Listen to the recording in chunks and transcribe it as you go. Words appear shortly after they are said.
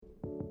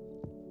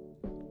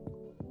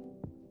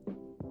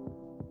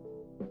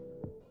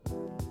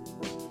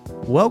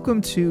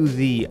Welcome to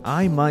the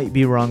I Might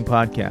Be Wrong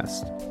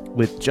podcast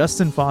with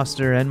Justin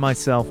Foster and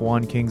myself,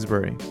 Juan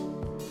Kingsbury.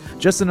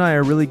 Justin and I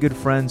are really good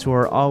friends who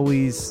are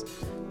always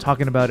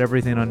talking about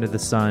everything under the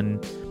sun,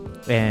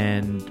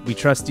 and we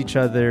trust each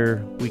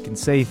other. We can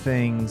say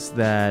things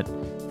that,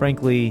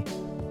 frankly,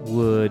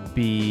 would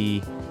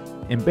be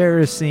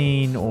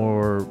embarrassing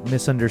or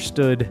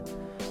misunderstood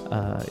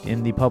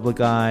in the public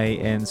eye,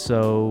 and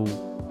so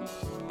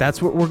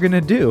that's what we're going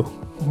to do.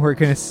 We're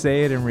going to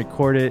say it and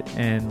record it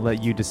and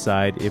let you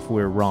decide if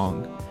we're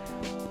wrong.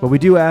 But we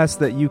do ask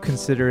that you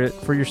consider it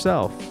for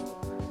yourself.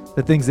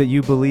 The things that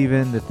you believe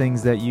in, the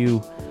things that you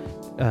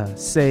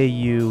say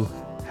you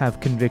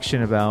have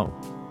conviction about.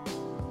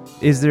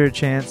 Is there a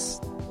chance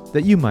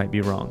that you might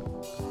be wrong?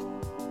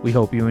 We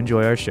hope you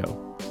enjoy our show.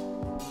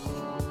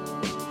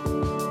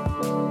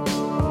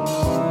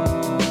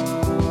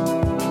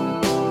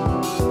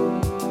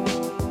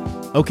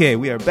 Okay,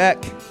 we are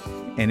back,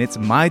 and it's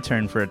my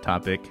turn for a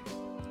topic.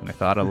 And I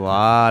thought a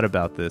lot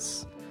about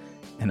this,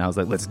 and I was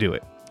like, let's do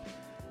it.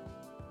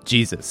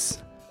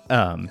 Jesus.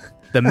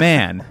 The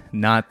man,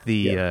 not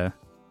the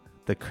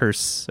the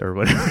curse or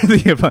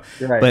whatever,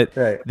 but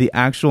the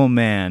actual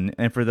man.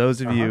 And for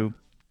those of you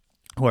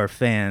who are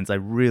fans, I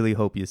really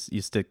hope you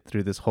stick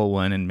through this whole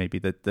one, and maybe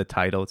the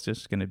title, it's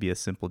just going to be a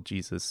simple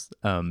Jesus.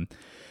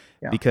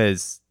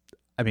 Because,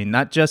 I mean,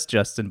 not just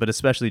Justin, but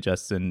especially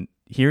Justin,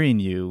 hearing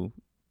you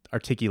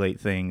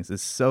articulate things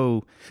is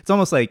so, it's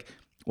almost like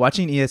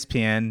watching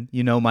ESPN,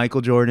 you know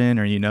Michael Jordan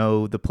or you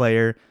know the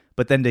player,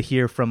 but then to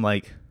hear from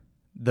like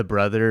the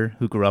brother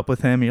who grew up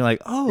with him, you're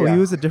like, oh, he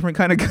was a different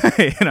kind of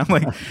guy. And I'm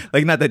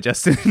like not that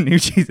Justin knew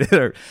Jesus,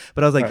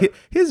 but I was like,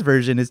 his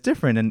version is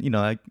different. And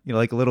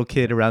like a little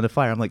kid around the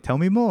fire, I'm like, tell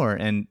me more.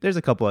 And there's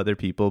a couple other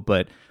people,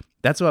 but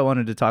that's what I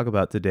wanted to talk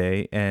about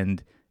today.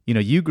 And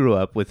you grew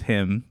up with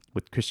him,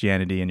 with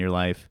Christianity in your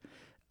life,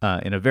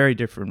 in a very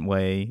different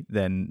way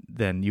than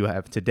you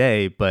have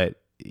today, but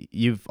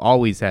you've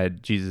always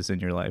had Jesus in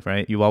your life,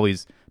 right? You've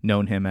always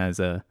known him as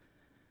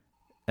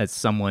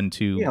someone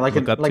to look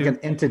up to, like an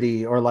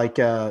entity, or I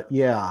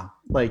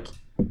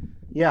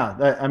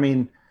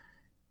mean,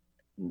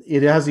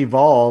 it has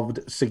evolved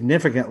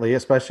significantly,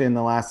 especially in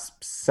the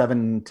last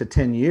 7 to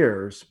 10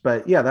 years.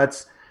 But yeah,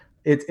 that's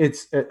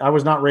it's. I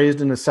was not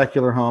raised in a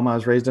secular home. I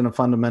was raised in a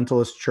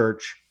fundamentalist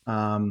church,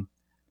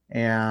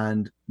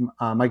 and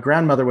my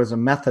grandmother was a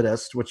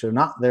Methodist, which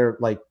they're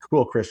like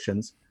cool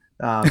Christians.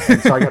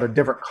 And so I got a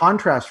different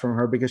contrast from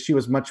her because she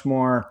was much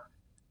more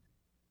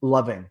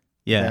loving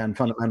than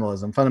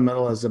fundamentalism.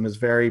 Fundamentalism is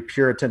very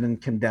Puritan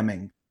and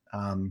condemning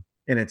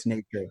in its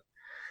nature.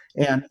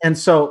 And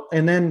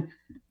then,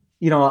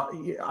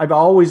 I've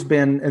always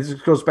been, and this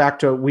goes back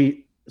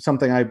to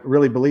something I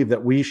really believe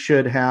that we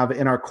should have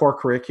in our core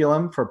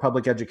curriculum for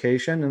public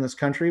education in this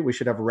country. We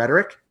should have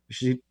rhetoric. We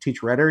should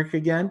teach rhetoric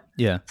again,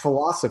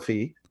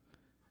 philosophy,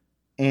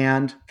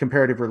 and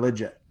comparative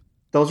religion.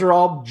 Those are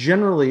all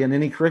generally in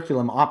any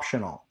curriculum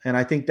optional. And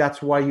I think that's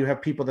why you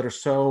have people that are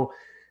so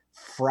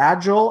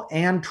fragile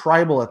and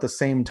tribal at the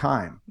same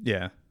time.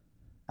 Yeah.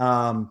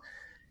 And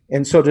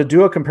so to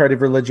do a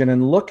comparative religion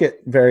and look at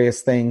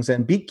various things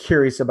and be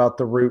curious about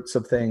the roots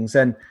of things.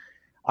 And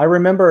I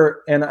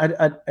remember,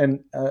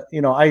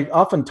 I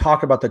often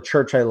talk about the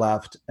church I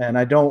left, and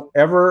I don't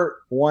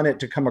ever want it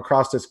to come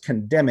across as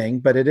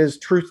condemning, but it is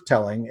truth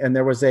telling. And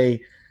there was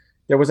a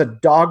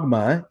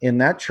dogma in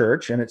that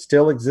church, and it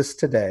still exists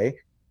today,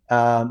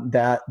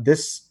 that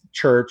this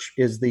church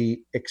is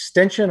the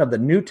extension of the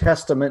New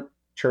Testament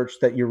church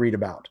that you read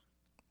about.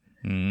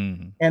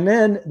 And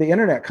then the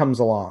internet comes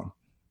along.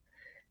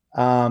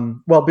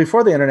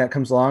 Before the internet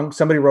comes along,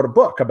 somebody wrote a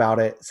book about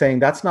it saying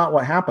that's not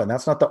what happened.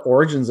 That's not the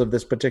origins of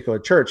this particular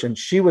church. And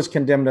she was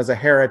condemned as a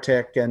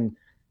heretic and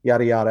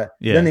yada, yada.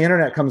 Yeah. Then the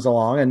internet comes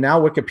along, and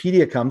now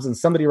Wikipedia comes and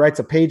somebody writes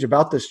a page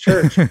about this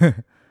church.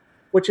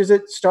 Which is,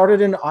 it started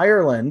in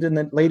Ireland in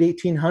the late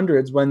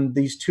 1800s when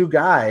these two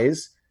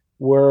guys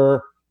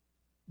were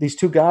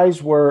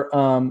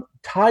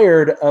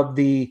tired of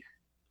the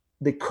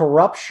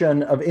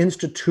corruption of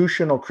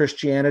institutional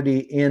Christianity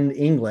in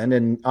England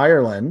and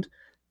Ireland,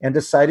 and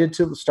decided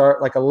to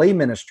start like a lay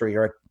ministry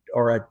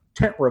or a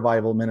tent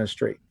revival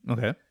ministry.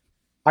 Okay.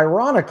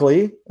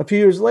 Ironically, a few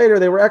years later,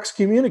 they were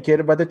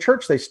excommunicated by the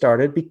church they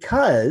started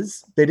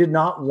because they did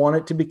not want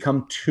it to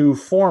become too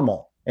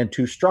formal and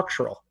too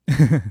structural.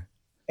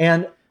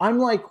 And I'm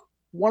like,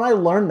 when I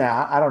learned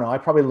that, I don't know, I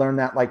probably learned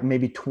that like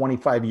maybe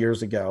 20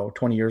 years ago.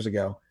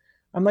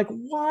 I'm like,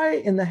 why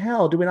in the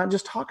hell do we not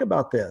just talk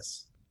about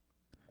this?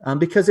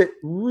 Because it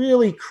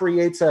really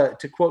creates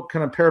to quote,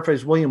 kind of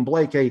paraphrase William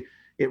Blake,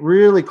 it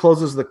really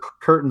closes the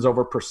curtains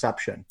over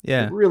perception.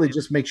 Yeah. It really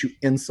just makes you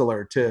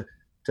insular to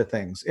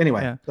things.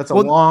 Anyway, that's a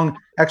long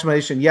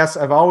explanation. Yes,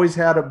 I've always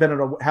had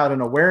an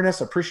awareness,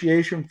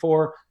 appreciation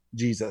for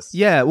Jesus.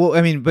 Yeah, well,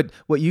 I mean, but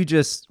what you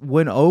just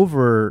went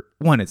over,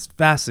 it's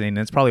fascinating.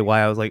 That's probably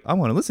why I was like, I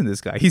want to listen to this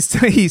guy.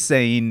 He's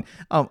saying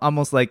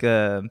almost like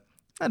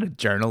not a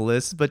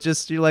journalist, but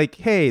just you're like,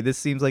 hey, this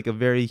seems like a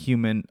very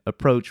human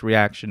approach,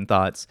 reaction,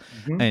 thoughts,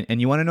 and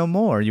you want to know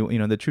more. You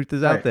know, the truth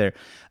is out there.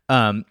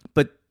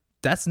 But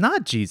that's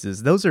not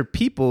Jesus. Those are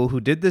people who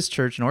did this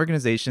church and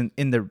organization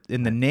in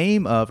the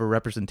name of a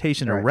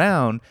representation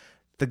around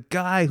the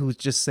guy who's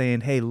just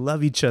saying, hey,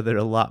 love each other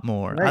a lot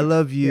more. I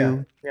love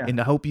you, and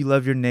I hope you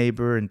love your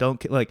neighbor, and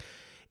don't like.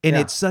 And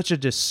it's such a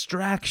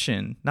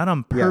distraction, not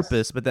on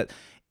purpose, but that.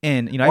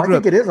 And you know, I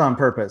think it is on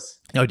purpose.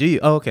 Oh, do you?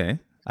 Oh, okay.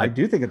 I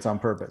do think it's on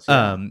purpose.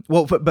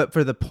 Well, but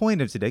for the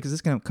point of today, because this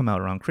is gonna come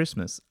out around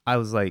Christmas, I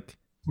was like,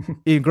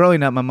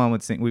 growing up, my mom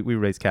would sing. We were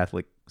raised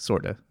Catholic,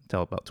 sorta,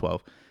 until about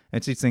 12,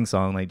 and she'd sing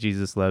song like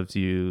 "Jesus loves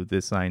you,"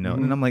 this I know,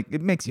 and I'm like,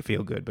 it makes you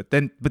feel good. But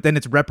then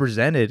it's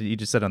represented. You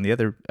just said on the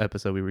other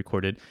episode we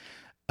recorded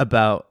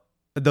about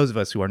those of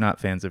us who are not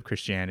fans of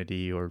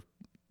Christianity or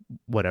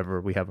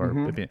whatever. We have our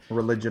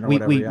religion or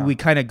whatever. We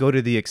kind of go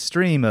to the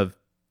extreme of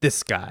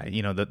this guy,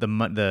 you know,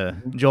 the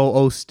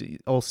Joel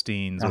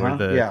Osteens or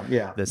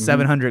the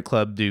 700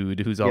 Club dude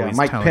who's always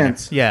Mike telling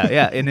Pence.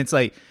 And it's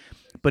like,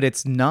 but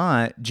it's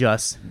not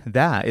just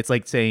that. It's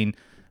like saying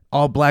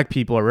all black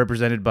people are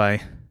represented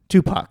by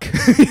Tupac,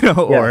 you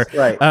know,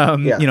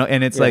 you know,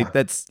 and it's like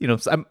that's, you know,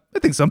 I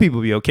think some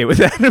people would be okay with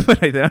that,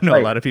 but I know a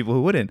lot of people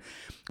who wouldn't.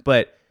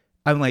 But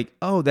I'm like,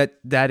 oh,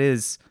 that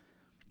is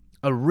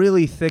a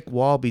really thick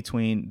wall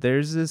between.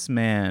 There's this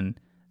man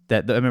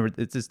that I remember.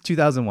 It's this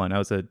 2001. I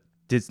was a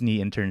Disney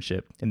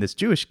internship, and this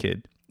Jewish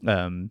kid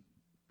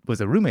was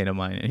a roommate of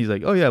mine, and he's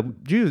like, oh yeah,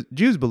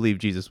 Jews believe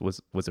Jesus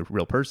was a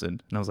real person.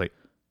 And I was like,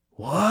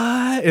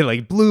 what? It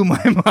like blew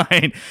my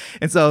mind.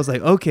 And so I was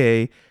like,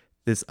 okay,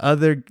 this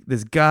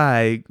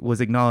guy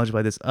was acknowledged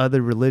by this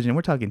other religion.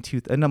 We're talking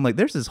and I'm like,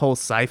 there's this whole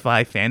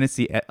sci-fi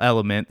fantasy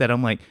element that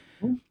I'm like,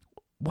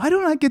 why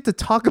don't I get to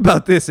talk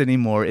about this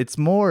anymore? It's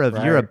more of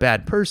you're a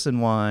bad person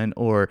one,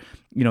 or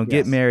you know,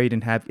 get married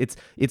and have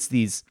it's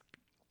these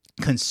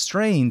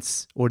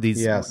constraints or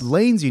these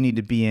lanes you need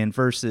to be in,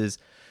 versus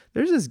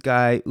there's this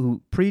guy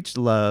who preached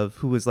love,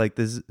 who was like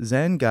this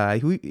Zen guy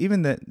who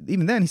even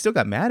then he still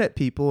got mad at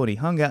people and he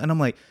hung out, and I'm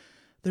like,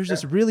 there's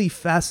this really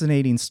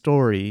fascinating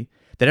story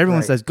that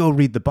everyone says go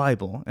read the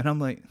Bible, and I'm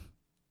like,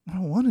 I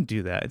don't want to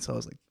do that. And so I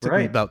was like, it took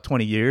me about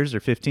 20 years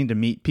or 15 to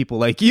meet people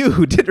like you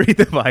who did read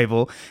the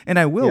Bible, and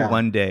I will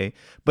one day.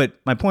 But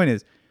my point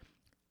is,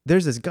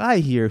 there's this guy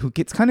here who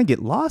get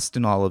lost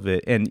in all of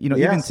it. And, you know,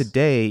 even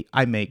today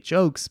I make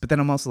jokes, but then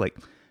I'm also like,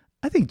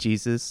 I think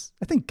Jesus,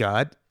 I think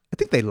God, I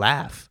think they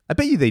laugh. I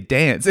bet you they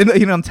dance. And,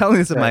 you know, I'm telling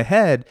this in my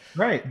head.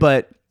 Right.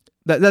 But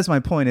that's my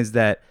point, is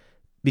that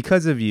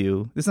because of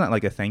you, this is not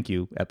like a thank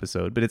you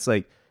episode, but it's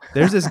like,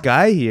 there's this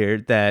guy here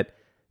that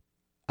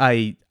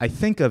I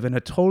think of in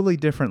a totally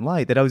different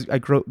light that I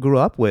grew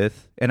up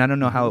with. And I don't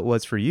know how it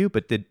was for you,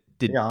 but did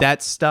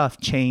that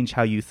stuff change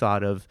how you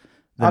thought of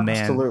the man?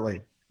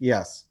 Absolutely.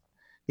 Yes.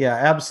 Yeah,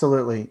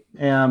 absolutely.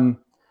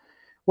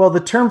 Well, the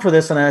term for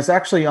this, and I was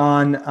actually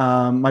on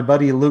my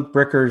buddy Luke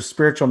Bricker's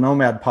Spiritual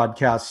Nomad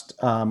podcast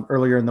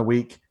earlier in the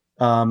week,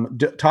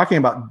 talking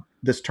about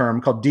this term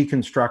called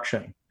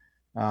deconstruction.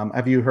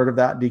 Have you heard of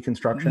that,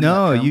 deconstruction?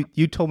 No,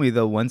 you told me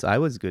though once I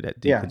was good at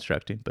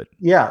deconstructing, but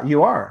yeah,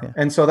 you are. Yeah.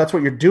 And so that's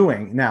what you're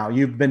doing now.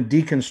 You've been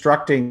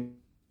deconstructing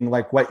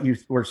like what you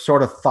were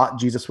sort of thought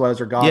Jesus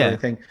was, or God, or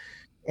anything.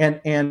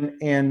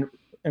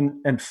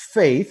 And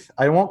faith,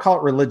 I won't call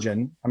it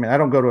religion. I mean, I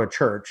don't go to a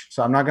church,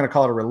 so I'm not going to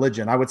call it a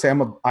religion. I would say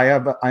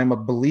I'm a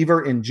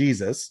believer in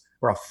Jesus,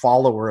 or a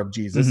follower of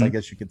Jesus, I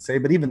guess you could say.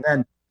 But even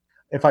then,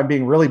 if I'm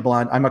being really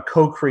blunt, I'm a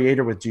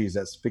co-creator with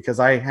Jesus, because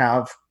I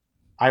have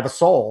a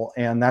soul,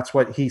 and that's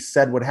what he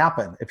said would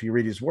happen if you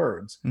read his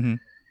words. And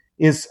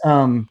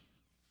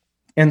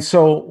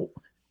so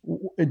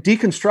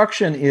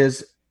deconstruction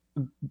is,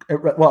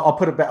 well,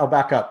 I'll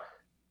back up.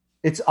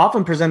 It's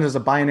often presented as a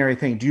binary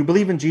thing. Do you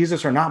believe in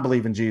Jesus or not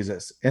believe in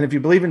Jesus? And if you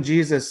believe in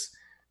Jesus,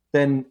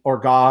 then, or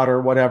God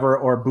or whatever,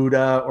 or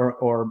Buddha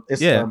or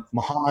Islam, or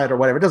Muhammad or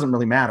whatever, it doesn't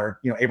really matter,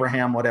 you know,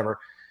 Abraham, whatever.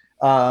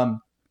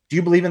 Do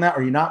you believe in that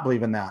or you not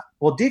believe in that?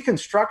 Well,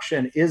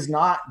 deconstruction is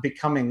not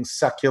becoming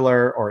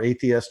secular or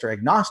atheist or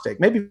agnostic.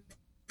 Maybe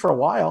for a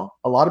while,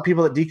 a lot of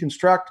people that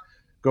deconstruct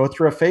go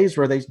through a phase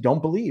where they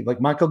don't believe,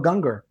 like Michael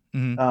Gungor,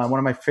 one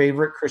of my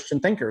favorite Christian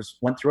thinkers,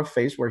 went through a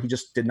phase where he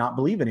just did not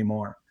believe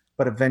anymore.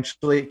 But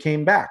eventually it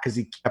came back because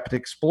he kept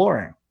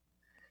exploring.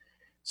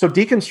 So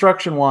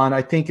deconstruction one,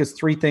 I think, is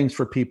three things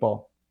for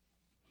people.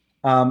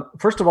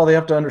 First of all, they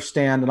have to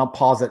understand, and I'll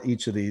pause at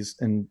each of these,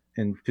 and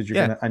because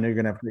I know you're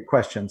gonna have great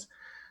questions.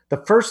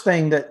 The first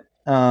thing that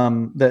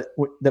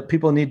that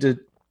people need to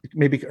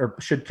maybe or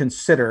should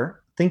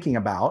consider thinking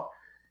about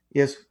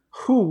is,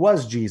 who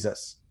was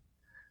Jesus?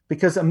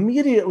 Because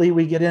immediately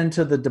we get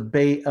into the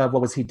debate of,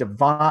 well, was he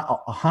divine,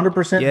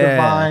 100%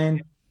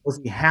 divine? Was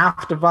he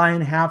half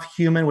divine, half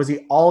human? Was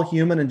he all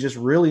human and just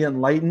really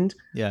enlightened?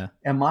 Yeah.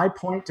 And my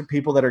point to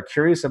people that are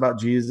curious about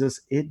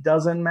Jesus, it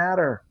doesn't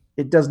matter.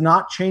 It does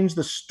not change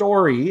the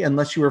story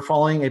unless you are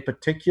following a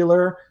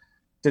particular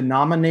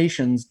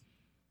denomination's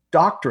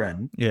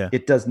doctrine. Yeah.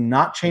 It does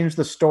not change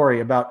the story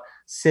about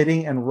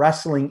sitting and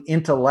wrestling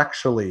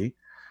intellectually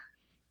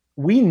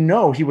we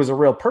know he was a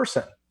real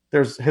person.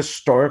 There's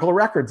historical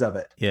records of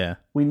it. Yeah.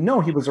 We know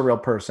he was a real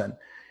person.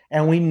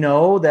 And we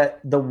know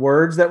that the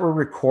words that were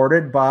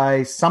recorded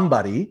by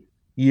somebody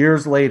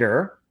years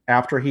later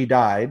after he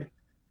died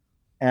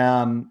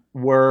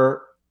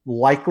were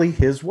likely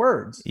his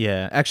words.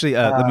 Yeah. Actually,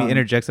 let me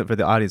interject something for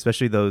the audience,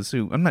 especially those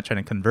who, I'm not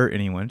trying to convert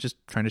anyone, just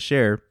trying to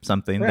share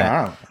something.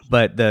 Yeah.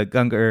 But the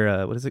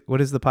Gungor, what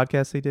is the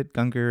podcast they did?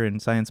 Gungor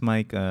and Science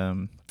Mike.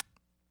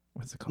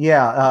 What's it called?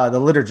 Yeah,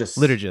 the liturgist.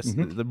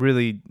 Mm-hmm. The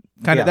really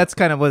kind of that's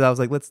kind of what I was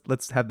like.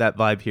 Let's have that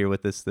vibe here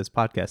with this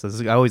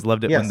podcast. I always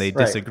loved it when they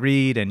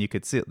disagreed and you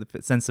could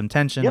sense some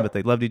tension, but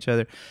they loved each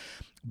other.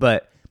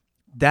 But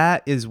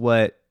that is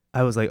what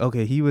I was like.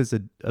 Okay, he was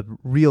a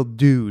real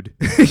dude,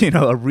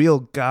 a real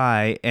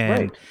guy,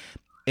 and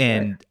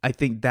I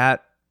think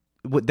that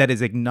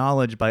is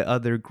acknowledged by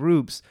other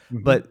groups.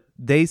 Mm-hmm. But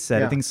they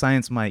said, I think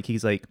Science Mike,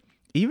 he's like,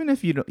 even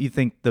if you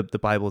think the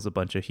Bible is a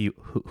bunch of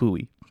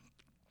hooey.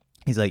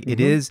 He's like, it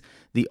is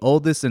the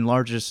oldest and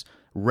largest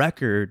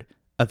record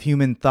of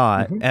human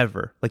thought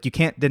ever. Like, you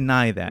can't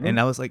deny that. And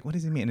I was like, what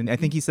does he mean? And I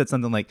think he said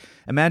something like,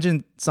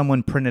 imagine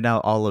someone printed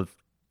out all of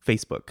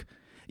Facebook,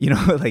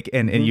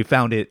 and you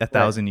found it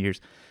 1,000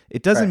 years.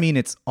 It doesn't mean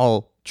it's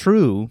all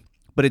true,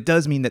 but it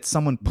does mean that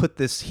someone put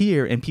this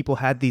here and people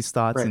had these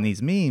thoughts and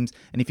these memes.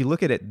 And if you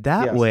look at it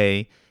that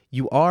way,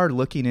 you are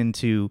looking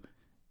into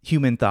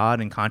human thought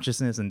and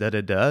consciousness and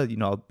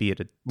albeit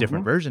a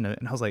different version of it.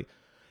 And I was like,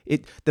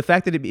 the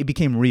fact that it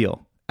became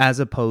real as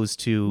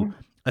opposed to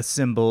a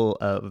symbol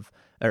of,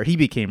 or he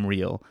became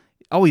real.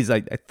 Always,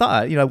 I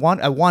thought, I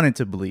wanted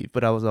to believe,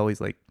 but I was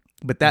always like,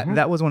 but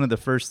that was one of the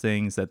first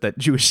things that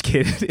Jewish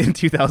kid in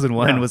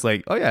 2001 was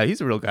like, oh yeah, he's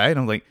a real guy. And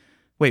I'm like,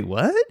 wait,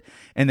 what?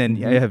 And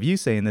then I have you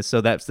saying this. So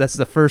that's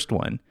the first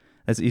one.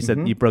 As you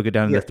said, you broke it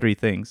down into three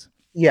things.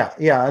 Yeah.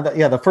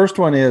 The first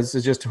one is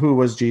just who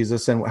was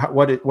Jesus and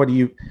what do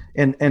you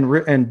and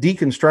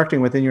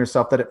deconstructing within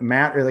yourself that it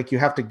matters. Like, you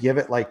have to give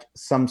it like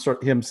some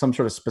sort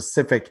of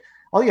specific.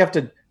 All you have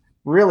to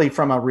really,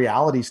 from a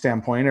reality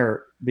standpoint,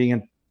 or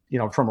being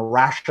from a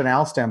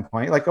rationale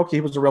standpoint, like, okay,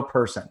 he was a real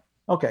person.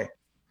 Okay,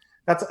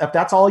 if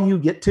that's all you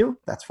get to,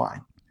 that's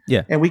fine.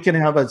 Yeah, and we can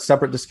have a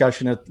separate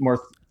discussion, a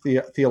more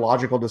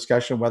theological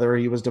discussion, whether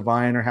he was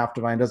divine or half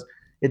divine.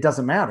 It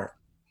doesn't matter.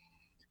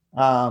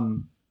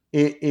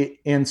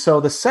 And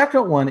so the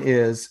second one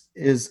is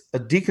a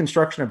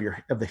deconstruction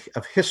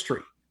of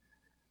history,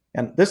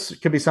 and this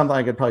could be something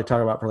I could probably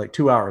talk about for like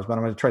 2 hours, but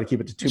I'm going to try to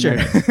keep it to 2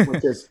 minutes.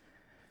 Which is,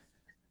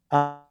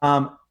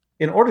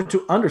 in order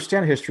to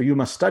understand history, you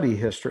must study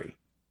history,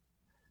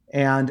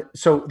 and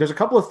so there's a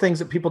couple of things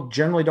that people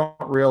generally don't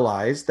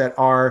realize that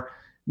are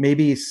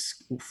maybe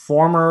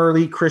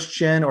formerly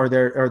Christian, or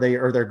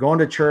they're going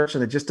to church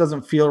and it just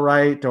doesn't feel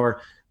right, or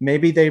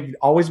maybe they've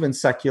always been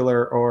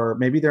secular, or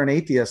maybe they're an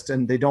atheist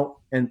and they don't,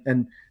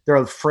 and they're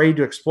afraid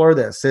to explore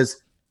this.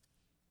 Is,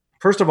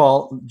 first of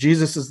all,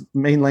 Jesus's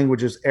main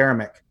language is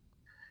Aramaic.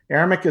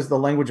 Aramaic is the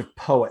language of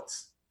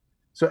poets.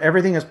 So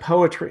everything is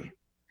poetry.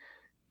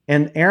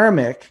 In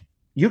Aramaic,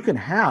 you can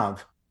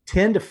have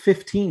 10 to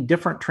 15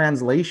 different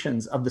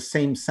translations of the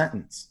same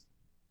sentence.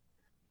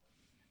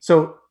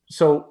 So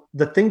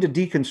the thing to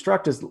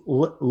deconstruct is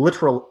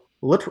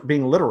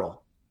being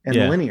literal and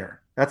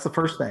linear. That's the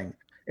first thing.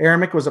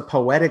 Aramaic was a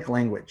poetic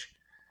language.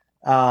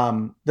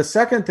 The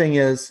second thing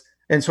is,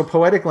 and so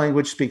poetic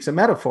language speaks in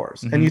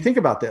metaphors. And you think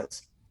about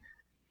this.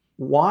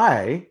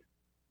 Why?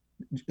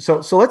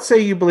 So let's say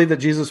you believe that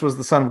Jesus was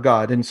the Son of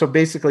God. And so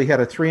basically he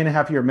had a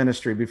 3.5-year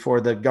ministry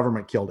before the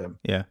government killed him.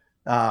 Yeah.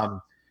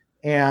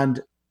 And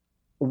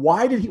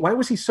why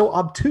was he so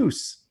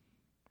obtuse?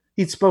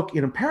 He spoke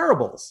in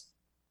parables.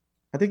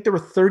 I think there were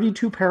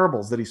 32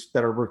 parables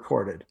that are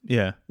recorded.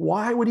 Yeah.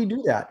 Why would he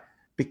do that?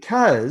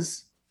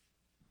 Because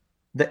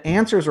the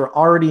answers are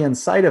already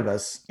inside of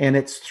us, and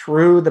it's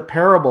through the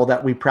parable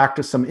that we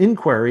practice some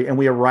inquiry and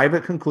we arrive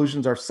at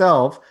conclusions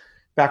ourselves.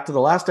 Back to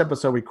the last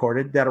episode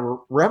recorded, that are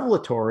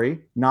revelatory,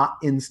 not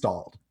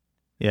installed.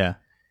 Yeah.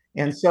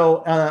 And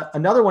so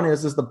another one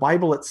is the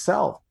Bible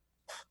itself.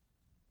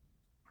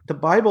 The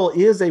Bible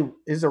is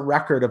a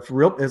record of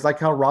real, is like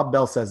how Rob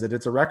Bell says it.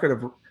 It's a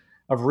record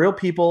of real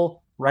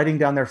people writing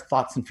down their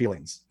thoughts and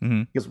feelings.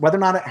 Because whether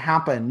or not it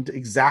happened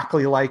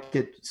exactly like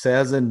it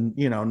says in,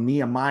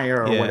 Nehemiah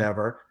or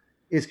whatever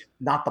is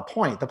not the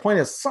point. The point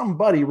is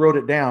somebody wrote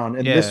it down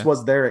and this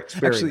was their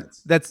experience. Actually,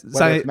 that's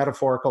it's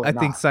metaphorical. I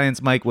think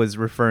Science Mike was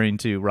referring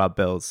to Rob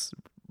Bell's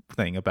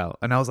thing about,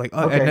 and I was like,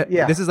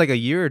 this is like a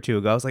year or two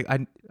ago. I was like,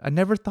 I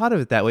never thought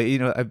of it that way.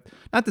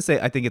 Not to say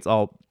I think it's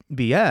all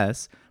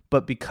BS,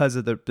 but because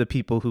of the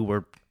people who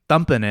were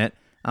thumping it,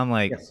 I'm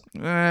like,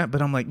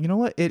 but I'm like, you know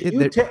what?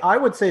 I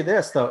would say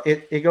this though.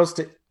 It goes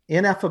to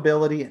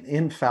ineffability and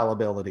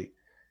infallibility.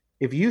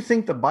 If you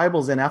think the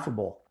Bible's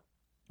ineffable,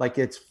 like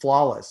it's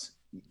flawless,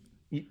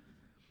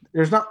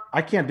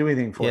 I can't do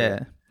anything for you.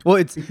 Well,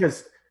 it's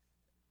because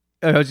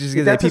I was just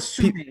gonna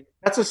say,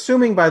 that's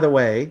assuming, by the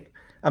way,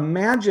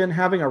 imagine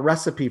having a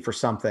recipe for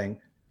something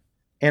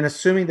and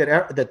assuming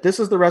that this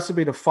is the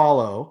recipe to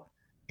follow,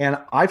 and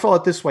I follow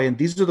it this way, and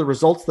these are the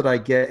results that I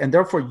get, and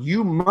therefore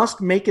you must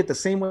make it the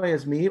same way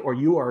as me, or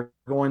you are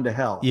going to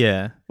hell.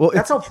 Yeah. Well,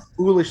 That's how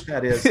foolish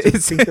that is to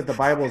think that the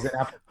Bible is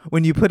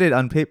when you put it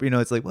on paper,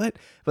 it's like, what?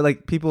 But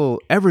like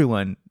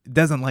everyone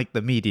doesn't like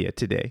the media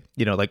today,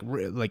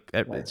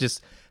 it's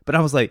just, but I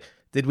was like,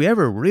 did we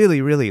ever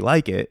really, really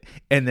like it?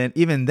 And then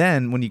even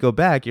then, when you go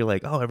back, you're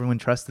like, oh, everyone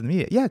trusted the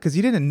media. Yeah, because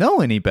you didn't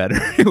know any better.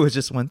 It was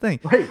just one thing.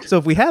 Right. So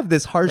if we have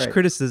this harsh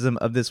criticism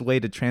of this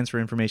way to transfer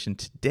information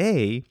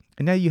today,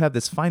 and now you have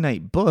this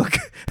finite book,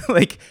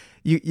 like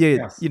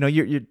you're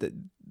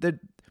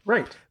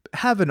right.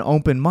 Have an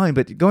open mind.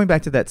 But going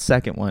back to that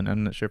second one,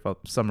 I'm not sure if I'll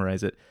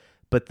summarize it,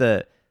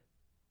 but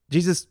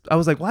Jesus, I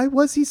was like, why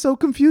was he so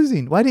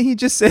confusing? Why didn't he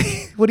just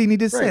say what he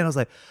needed to say? And I was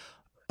like,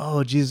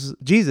 oh,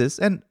 Jesus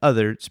and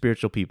other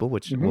spiritual people,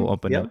 which will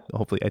open up.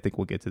 Hopefully, I think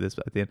we'll get to this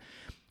at the end.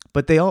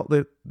 But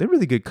they're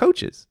really good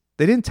coaches.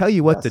 They didn't tell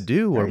you what to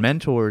do or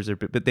mentors,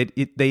 but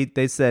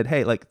they said,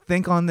 hey, like,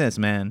 think on this,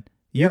 man.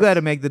 You got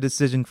to make the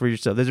decision for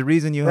yourself. There's a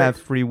reason you have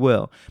free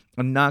will.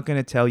 I'm not going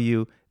to tell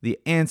you the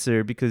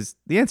answer because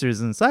the answer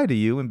is inside of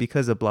you, and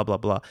because of blah blah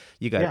blah.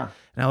 You got it.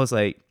 And I was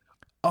like,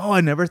 oh,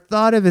 I never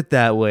thought of it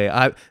that way.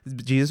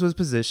 Jesus was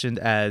positioned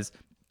as,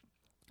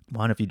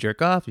 one, if you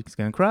jerk off, you're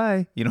gonna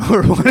cry,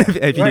 or one,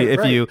 if you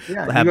have you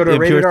go to a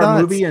rated R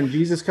thoughts. movie and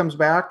Jesus comes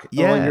back.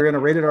 And you're in a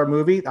rated R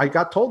movie. I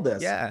got told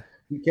this. Yeah,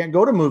 you can't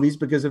go to movies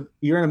because if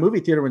you're in a movie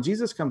theater when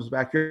Jesus comes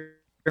back, you're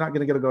not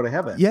going to get to go to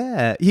heaven.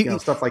 Yeah,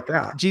 stuff like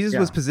that. Jesus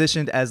was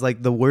positioned as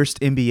like the worst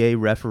NBA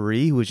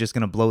referee who was just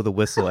gonna blow the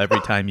whistle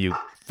every time you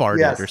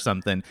farted or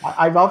something.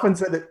 I've often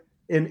said that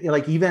in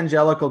like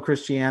evangelical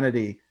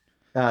Christianity,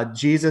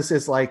 Jesus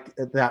is like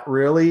that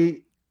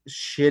really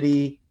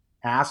shitty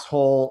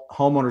asshole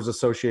homeowners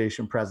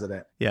association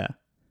president. Yeah.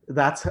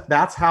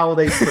 That's how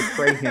they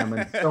portray him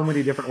in so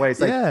many different ways.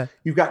 Like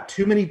you've got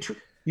too many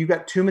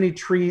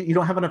trees. You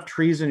don't have enough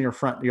trees in your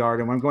front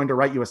yard, and I'm going to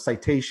write you a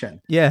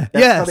citation. Yeah.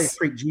 That's how they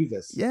treat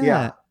Jesus.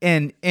 Yeah.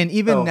 And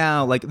even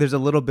now, like there's a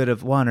little bit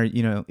of one, or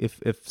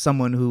if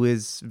someone who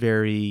is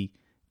very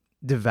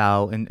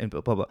devout and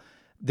blah, blah, blah,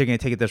 they're going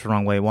to take it this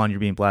wrong way. One,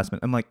 you're being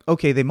blasphemous. I'm like,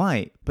 okay, they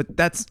might, but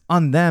that's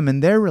on them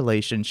and their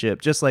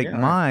relationship. Just like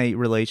my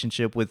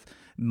relationship with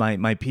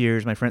my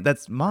peers, my friend,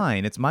 that's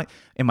mine. It's my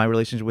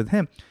relationship with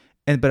him.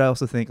 But I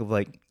also think of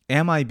like,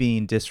 am I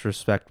being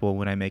disrespectful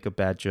when I make a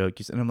bad joke?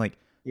 And I'm like,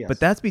 but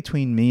that's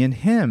between me and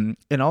him.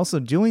 And also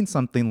doing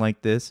something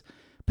like this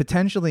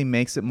potentially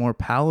makes it more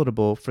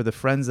palatable for the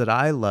friends that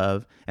I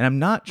love. And I'm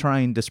not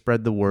trying to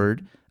spread the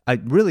word. I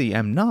really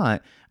am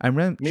not.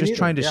 I'm just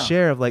trying to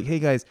share of like, hey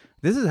guys,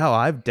 this is how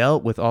I've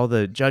dealt with all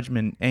the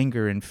judgment,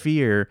 anger, and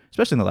fear,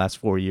 especially in the last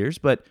 4 years,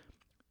 but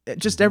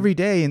just every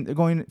day and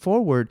going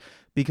forward,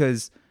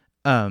 because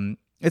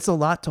it's a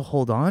lot to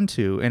hold on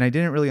to. And I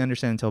didn't really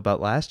understand until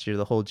about last year,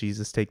 the whole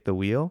Jesus take the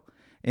wheel.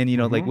 And,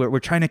 like we're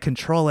trying to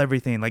control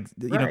everything, like,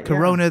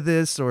 Corona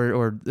this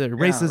or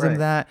racism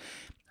that.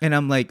 And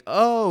I'm like,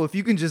 oh, if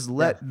you can just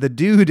let the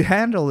dude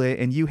handle it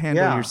and you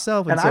handle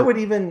yourself. And I would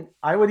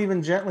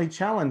even gently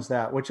challenge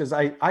that, which is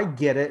I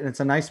get it. And it's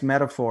a nice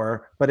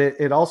metaphor, but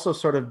it also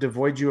sort of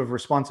devoids you of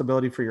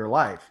responsibility for your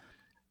life.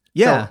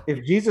 Yeah. So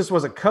if Jesus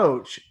was a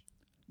coach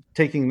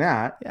taking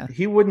that,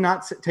 he would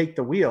not take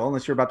the wheel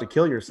unless you're about to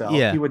kill yourself.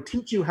 He would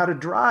teach you how to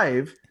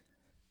drive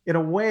in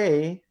a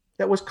way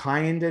that was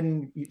kind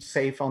and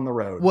safe on the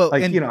road. Well,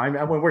 like,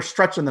 when we're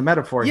stretching the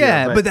metaphor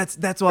here. But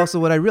that's also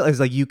what I realized.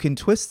 Like, you can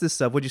twist this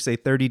stuff. What'd you say?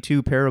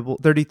 32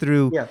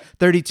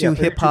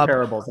 hip hop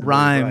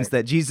rhymes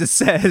that Jesus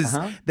says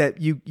that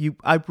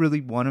I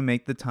really want to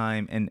make the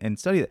time and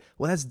study that.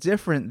 Well, that's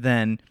different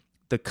than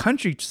the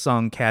country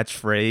song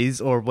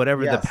catchphrase or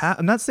whatever.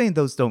 I'm not saying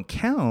those don't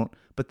count,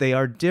 but they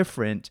are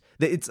different.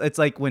 It's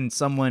like when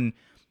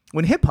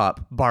hip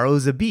hop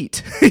borrows a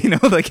beat,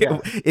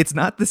 it's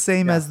not the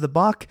same as the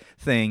Bach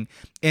thing.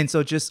 And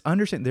so just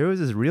understand, there was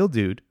this real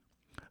dude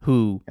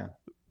who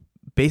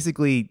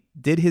basically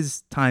did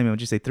his time.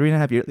 Would you say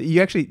 3.5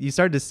 years? You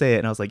started to say it,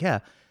 and I was like, yeah.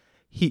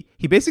 He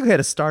basically had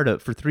a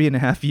startup for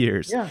 3.5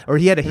 years, or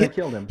he had a hit.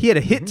 He had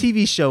a hit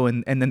TV show,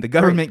 and then the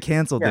government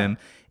canceled him.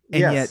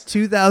 And yet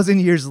 2,000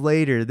 years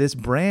later, this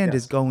brand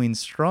is going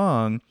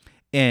strong.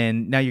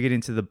 And now you're getting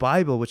to the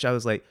Bible, which I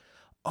was like,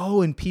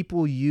 oh, and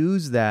people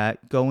use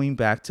that, going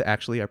back to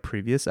actually our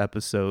previous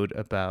episode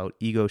about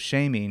ego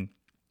shaming.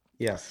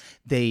 Yes.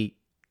 They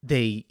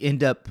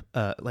end up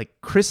like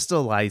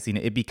crystallizing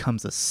it. It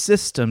becomes a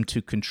system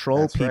to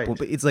control people. Right.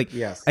 But it's like,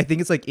 I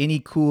think it's like any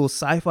cool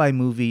sci-fi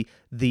movie,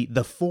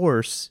 the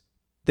Force,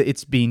 that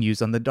it's being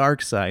used on the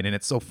dark side. And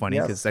it's so funny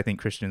because I think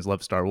Christians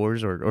love Star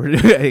Wars or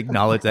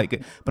acknowledge that.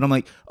 But I'm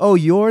like, oh,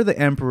 you're the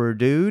emperor,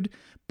 dude.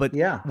 But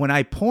when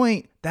I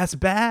point, that's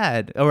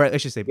bad, or I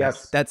should say,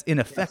 that's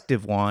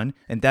ineffective one,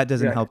 and that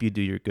doesn't help you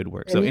do your good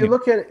work. And so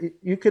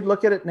you could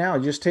look at it now.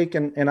 Just take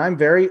and I'm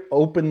very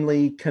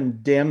openly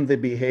condemn the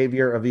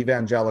behavior of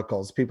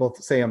evangelicals. People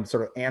say I'm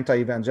sort of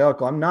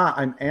anti-evangelical. I'm not.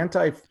 I'm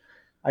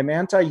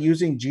anti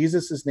using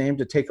Jesus's name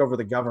to take over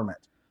the government.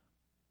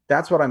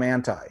 That's what I'm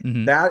anti.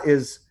 Mm-hmm.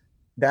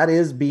 That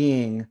is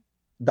being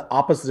the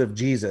opposite of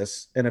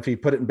Jesus. And if you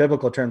put it in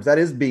biblical terms, that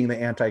is being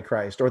the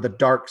Antichrist or the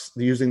darks,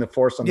 using the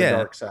force on the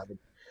dark side.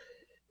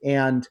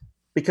 And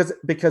because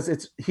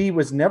he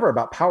was never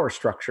about power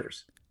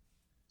structures.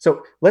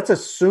 So let's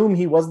assume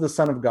he was the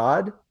Son of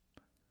God,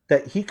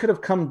 that he could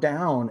have come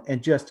down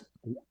and just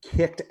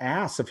kicked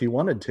ass if he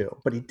wanted to,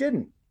 but he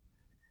didn't.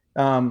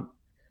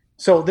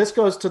 So this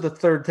goes to the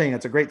third thing.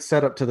 It's a great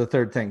setup to the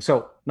third thing.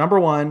 So number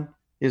one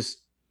is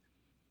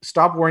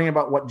stop worrying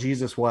about what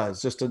Jesus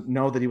was, just to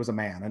know that he was a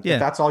man. And if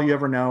that's all you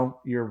ever know,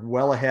 you're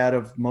well ahead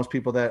of most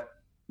people that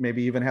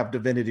maybe even have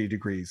divinity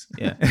degrees.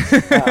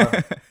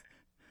 Yeah.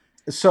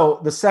 So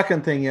the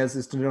second thing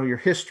is to know your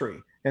history.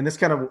 And this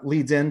kind of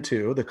leads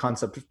into the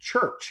concept of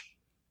church.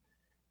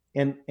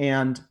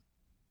 And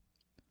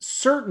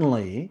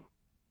certainly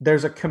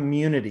there's a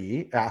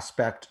community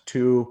aspect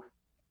to,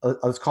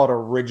 let's call it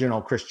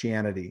original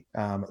Christianity,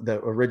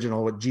 the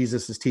original, what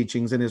Jesus'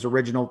 teachings and his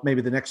original,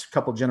 maybe the next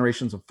couple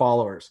generations of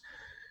followers.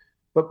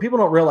 But people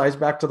don't realize,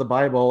 back to the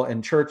Bible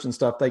and church and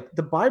stuff, like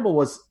the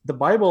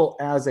Bible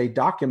as a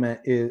document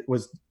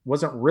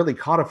wasn't really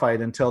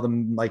codified until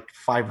the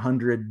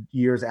 500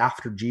 years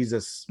after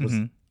Jesus was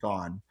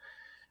gone.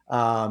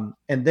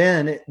 And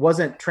then it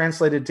wasn't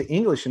translated to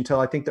English until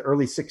I think the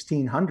early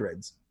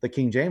 1600s, the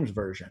King James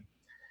Version.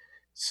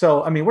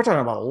 So, I mean, we're talking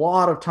about a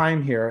lot of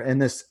time here,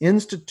 and this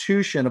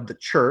institution of the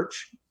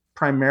church,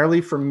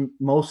 primarily from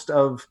most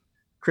of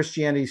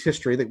Christianity's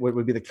history, that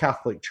would be the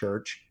Catholic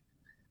Church,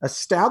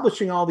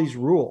 establishing all these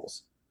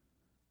rules.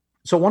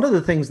 So one of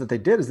the things that they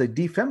did is they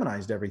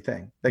defeminized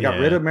everything. They got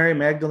rid of Mary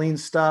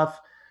Magdalene's stuff.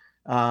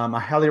 I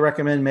highly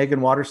recommend Megan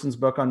Watterson's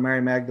book on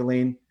Mary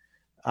Magdalene,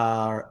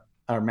 or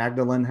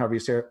Magdalene, however you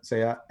say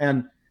that.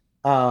 And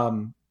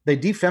they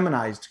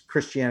defeminized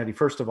Christianity,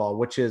 first of all,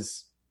 which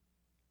is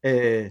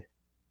a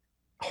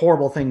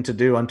horrible thing to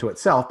do unto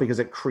itself, because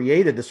it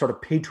created this sort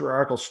of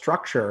patriarchal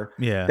structure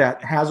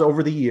that has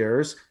over the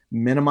years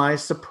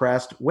minimized,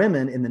 suppressed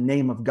women in the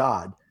name of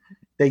God.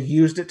 They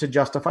used it to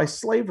justify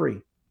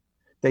slavery.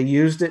 They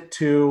started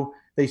to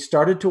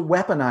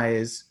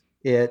weaponize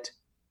it.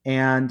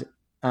 And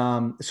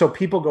so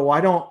people go,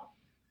 I don't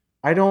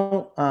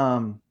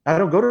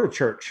go to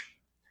church.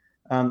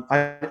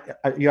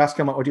 You ask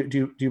them,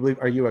 do you believe,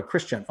 are you a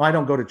Christian? Oh, I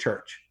don't go to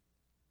church.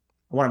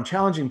 What I'm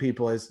challenging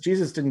people is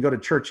Jesus didn't go to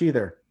church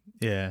either.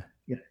 Yeah.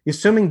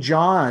 Assuming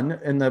John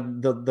in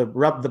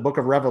the book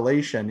of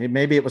Revelation,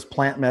 maybe it was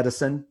plant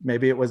medicine.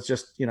 Maybe it was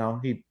just,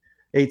 he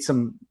ate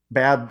some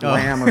bad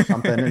lamb or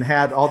something and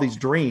had all these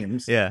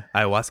dreams. Yeah.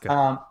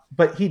 Ayahuasca.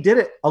 But he did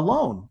it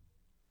alone.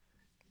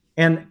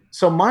 And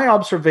so my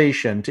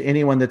observation to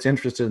anyone that's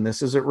interested in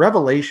this is that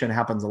revelation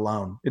happens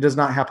alone. It does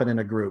not happen in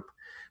a group,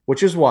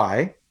 which is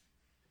why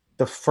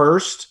the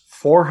first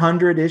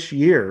 400-ish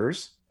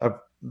years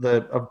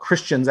of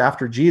Christians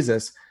after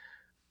Jesus,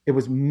 it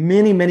was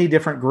many, many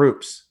different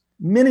groups.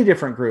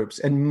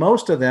 And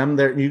most of them,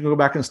 you can go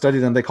back and study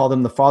them, they call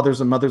them the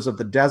fathers and mothers of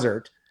the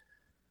desert,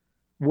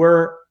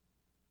 were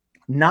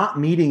not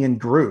meeting in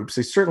groups.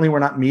 They certainly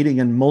were not meeting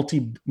in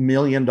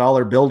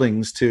multi-million-dollar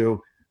buildings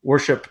to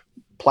worship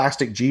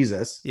plastic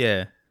Jesus.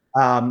 Yeah.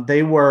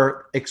 They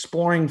were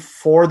exploring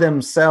for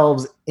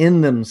themselves,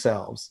 in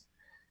themselves.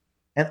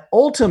 And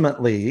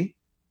ultimately,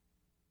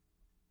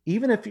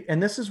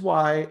 and this is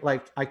why,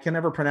 I can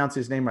never pronounce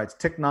his name right. It's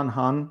Thich Nhat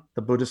Hanh,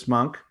 the Buddhist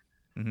monk,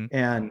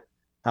 and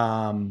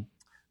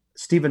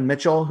Stephen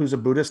Mitchell, who's a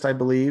Buddhist, I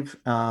believe,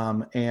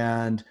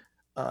 and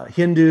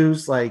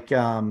Hindus,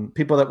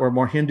 people that were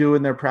more Hindu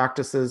in their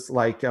practices,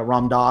 like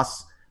Ram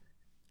Dass.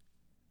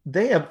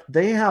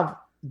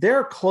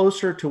 They're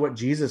closer to what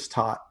Jesus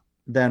taught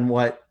than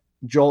what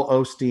Joel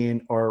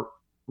Osteen or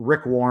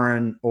Rick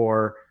Warren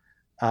or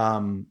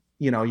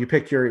you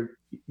pick your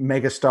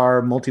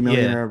megastar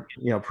multimillionaire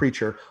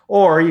preacher,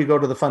 or you go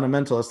to the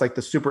fundamentalists, like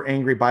the super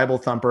angry Bible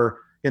thumper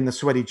in the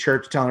sweaty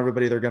church telling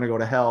everybody they're going to go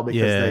to hell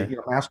because they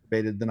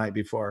masturbated the night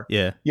before.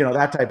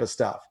 That type of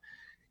stuff.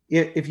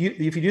 If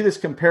you do this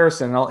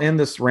comparison, and I'll end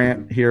this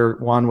rant here,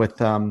 Juan,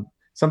 with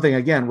something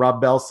again Rob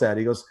Bell said.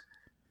 He goes,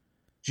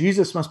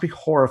 Jesus must be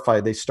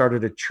horrified they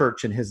started a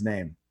church in his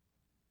name,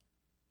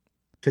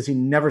 because he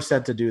never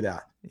said to do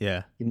that.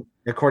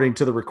 According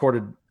to the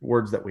recorded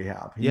words that we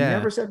have, he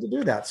never said to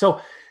do that.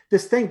 So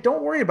this thing,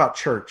 don't worry about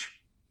church,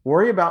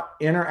 worry about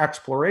inner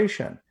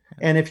exploration.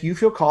 And if you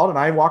feel called, and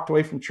I walked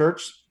away from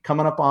church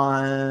coming up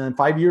on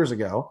 5 years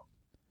ago,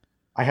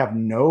 I have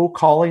no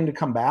calling to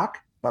come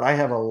back, but I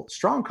have a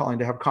strong calling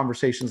to have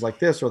conversations like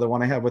this, or the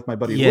one I have with my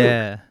buddy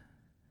Luke.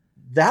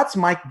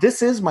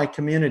 This is my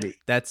community.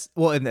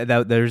 And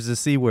there's the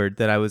C word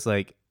that I was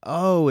like,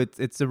 oh,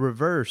 it's the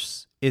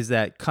reverse. Is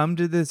that come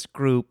to this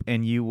group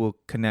and you will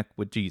connect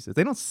with Jesus?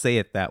 They don't say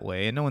it that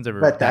way, and no one's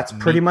ever. But that's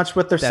pretty much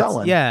what they're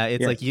selling. Yeah,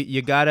 it's like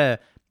you gotta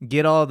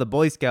get all the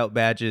Boy Scout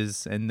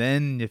badges, and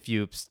then if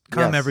you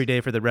come every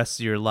day for the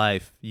rest of your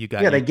life, you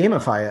got. They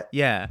gamify it.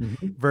 Yeah,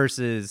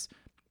 versus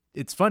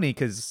it's funny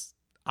because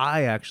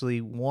I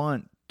actually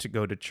want to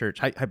go to church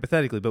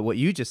hypothetically, but what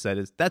you just said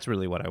is that's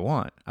really what I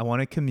want. I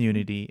want a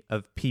community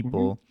of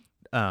people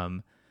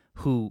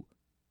who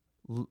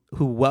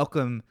who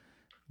welcome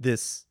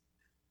this,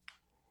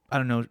 I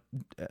don't know,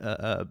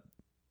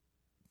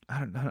 I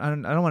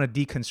don't want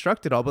to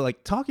deconstruct it all, but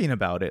like talking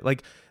about it,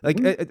 like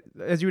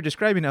as you were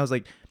describing, I was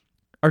like,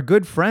 our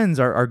good friends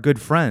are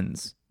good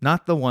friends,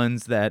 not the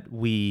ones that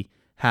we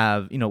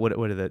have, what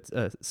are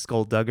that,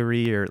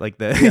 skullduggery, or like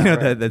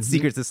the the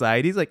secret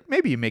societies. Like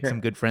maybe you make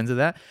some good friends of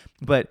that,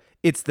 but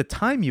it's the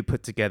time you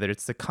put together,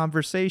 it's the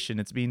conversation,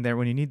 it's being there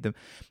when you need them.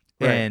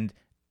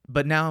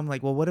 But now I'm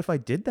like, well, what if I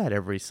did that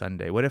every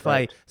Sunday? What if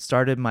I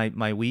started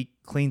my week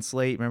clean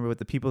slate? Remember, with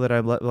the people that I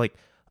love, like,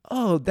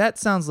 oh, that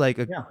sounds like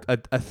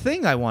a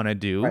thing I want to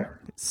do. It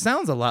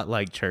sounds a lot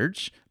like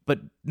church, but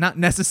not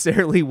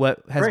necessarily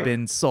what has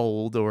been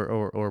sold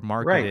or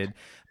marketed.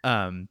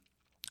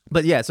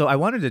 But yeah, so I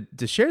wanted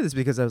to share this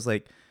because I was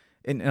like,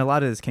 and a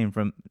lot of this came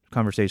from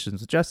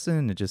conversations with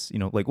Justin, and just,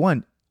 like,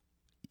 one,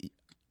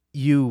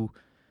 you,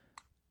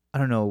 I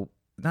don't know,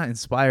 not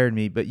inspired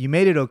me, but you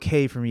made it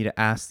okay for me to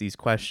ask these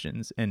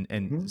questions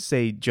and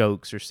say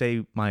jokes or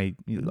say I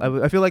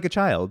feel like a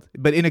child,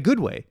 but in a good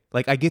way.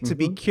 Like I get to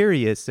be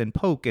curious and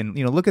poke and,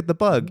 look at the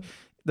bug.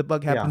 The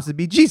bug happens to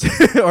be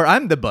Jesus, or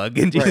I'm the bug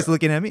and Jesus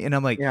looking at me. And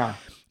I'm like,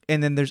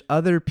 and then there's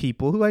other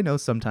people who I know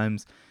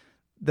sometimes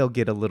they'll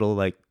get a little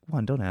like,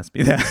 one, don't ask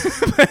me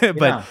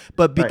that.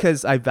 but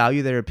because I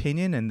value their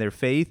opinion and their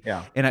faith,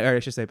 and I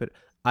should say, but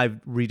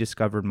I've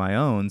rediscovered my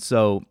own.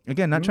 So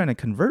again, not trying to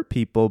convert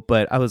people,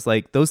 but I was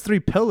like, those 3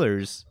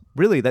 pillars,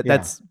 really,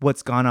 that's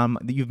what's gone on.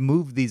 You've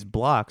moved these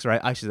blocks,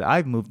 right? I should say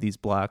I've moved these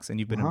blocks, and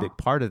you've been a big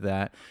part of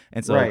that.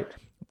 And so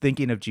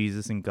thinking of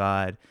Jesus and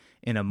God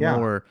in a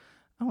more,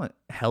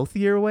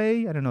 healthier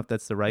way. I don't know if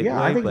that's the right way.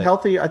 I think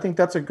healthy. I think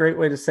that's a great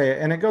way to say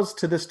it. And it goes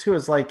to this too,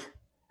 is like,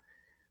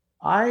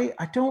 I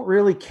don't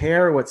really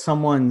care what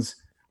someone's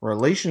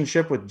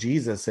relationship with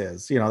Jesus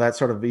is, that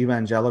sort of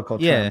evangelical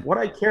term. What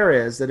I care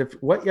is that if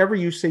whatever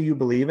you say you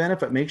believe in,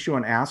 if it makes you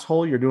an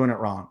asshole, you're doing it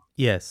wrong.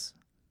 Yes.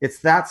 It's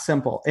that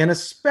simple. And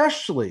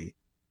especially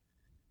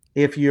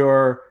if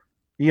you're,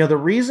 the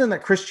reason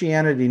that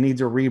Christianity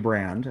needs a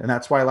rebrand, and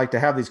that's why I like to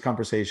have these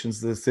conversations,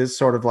 this is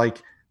sort of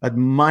like a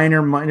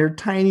minor,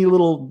 tiny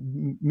little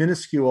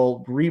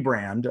minuscule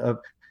rebrand of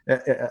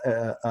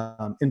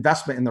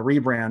investment in the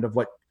rebrand of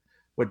what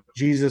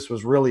Jesus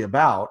was really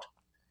about.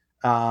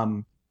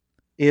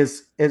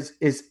 Is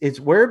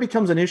where it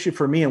becomes an issue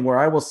for me, and where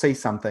I will say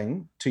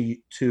something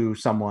to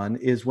someone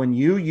is when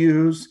you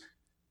use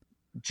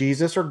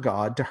Jesus or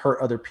God to hurt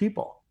other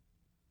people.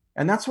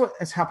 And that's what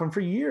has happened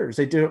for years.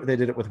 They did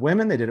it with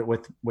women. They did it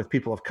with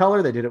people of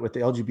color. They did it with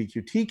the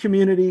LGBTQ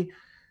community.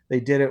 They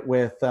did it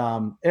with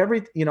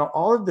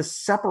all of the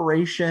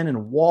separation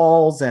and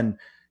walls and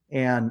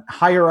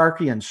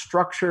hierarchy and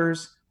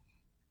structures.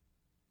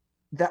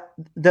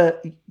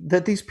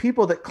 That these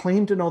people that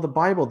claim to know the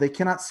Bible, they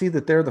cannot see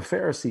that they're the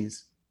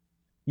Pharisees.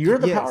 You're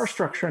the power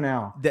structure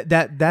now.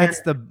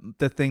 That's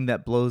the thing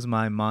that blows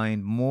my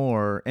mind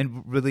more.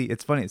 And really,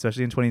 it's funny,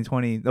 especially in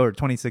 2020 or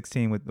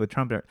 2016 with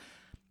Trump.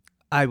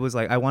 I was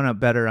like, I want to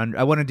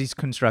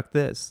deconstruct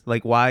this.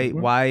 Like,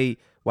 why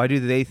do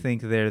they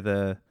think they're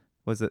the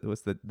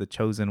the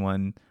chosen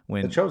one,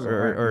 when the chosen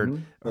or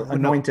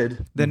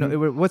anointed?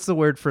 What's the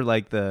word for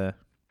like the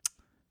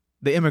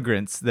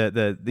immigrants that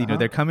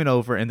they're coming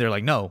over and they're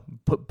like, no,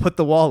 put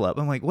the wall up.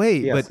 I'm like,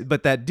 wait,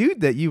 but that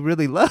dude that you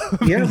really love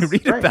and you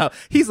read about,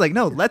 he's like,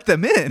 no, let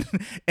them in.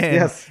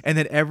 And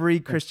then every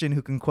Christian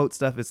who can quote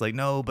stuff is like,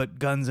 no, but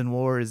guns and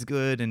war is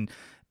good. And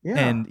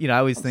I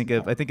always think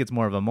it's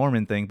more of a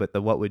Mormon thing, but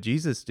what would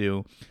Jesus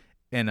do?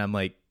 And I'm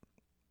like,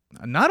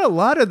 not a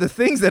lot of the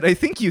things that I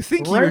think you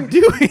think you're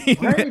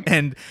doing.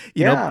 And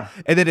know,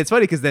 and then it's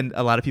funny because then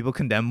a lot of people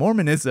condemn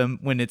Mormonism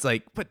when it's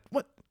like, but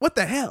what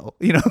the hell,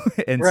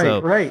 And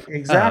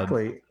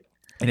exactly.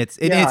 And it's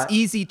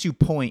easy to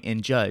point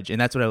and judge, and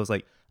that's what I was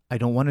like, I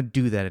don't want to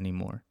do that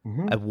anymore.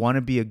 I want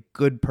to be a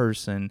good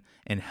person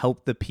and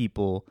help the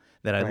people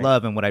that I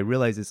love. And what I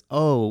realize is,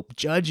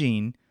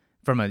 judging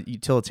from a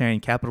utilitarian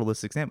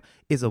capitalist example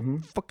is a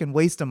fucking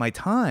waste of my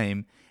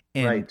time,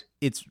 and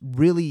it's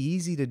really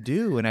easy to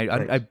do. And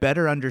I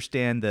better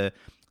understand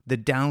the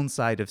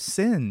downside of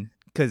sin,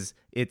 because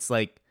it's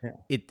like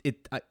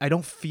I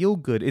don't feel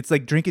good. It's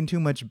like drinking too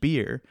much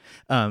beer.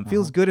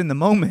 Feels good in the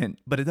moment,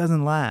 but it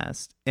doesn't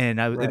last. And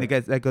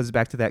that goes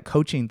back to that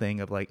coaching thing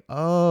of like,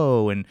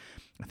 and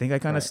I think I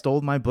kind of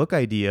stole my book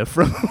idea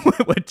from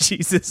what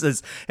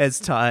Jesus has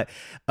taught.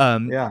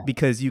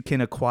 Because you can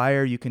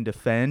acquire, you can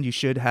defend, you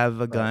should have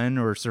a gun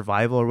or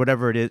survival or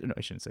whatever it is. No,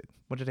 I shouldn't say.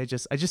 What did I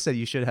just said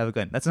you should have a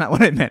gun. That's not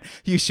what I meant.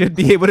 You should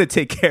be able to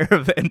take care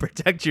of it and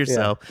protect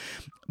yourself.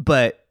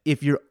 But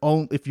if you're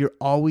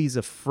always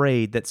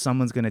afraid that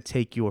someone's going to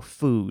take your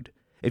food,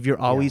 if you're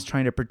always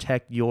trying to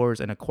protect yours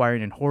and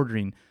acquiring and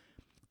hoarding,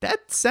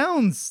 that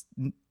sounds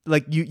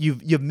like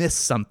you've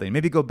missed something.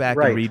 Maybe go back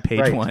and read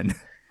page 1.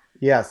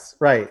 Yes,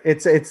 right.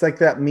 It's like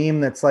that meme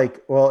that's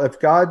like, well, if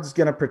God's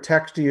going to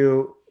protect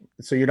you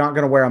so you're not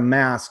going to wear a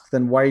mask,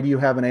 then why do you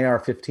have an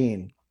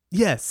AR-15?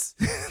 Yes.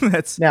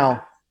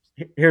 Now,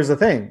 here's the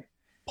thing.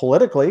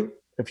 Politically,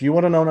 if you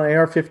want to own an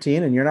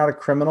AR-15 and you're not a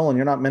criminal and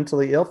you're not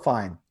mentally ill,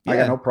 fine. I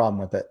got Yeah. no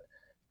problem with it.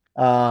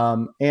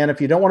 And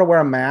if you don't want to wear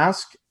a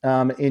mask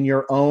in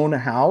your own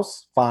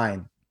house,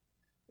 fine.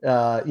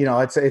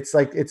 It's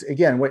like, it's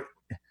again, what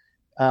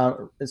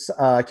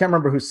I can't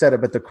remember who said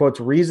it, but the quote's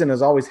reason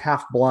is always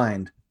half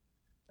blind.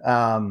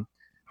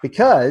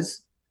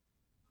 Because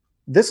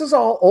this is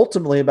all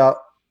ultimately about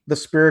the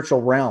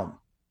spiritual realm.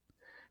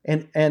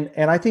 And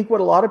I think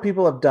what a lot of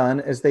people have done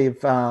is they've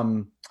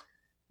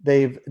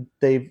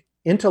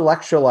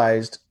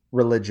intellectualized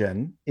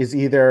religion is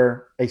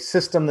either a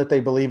system that they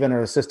believe in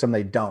or a system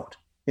they don't.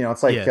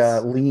 It's like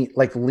Yes.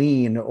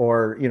 lean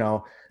or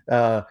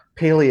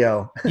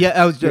paleo, Yeah,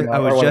 I or was just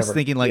whatever.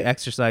 thinking like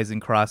exercise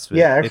and CrossFit.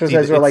 Yeah, It's either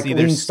exercise or like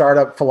lean s-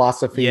 startup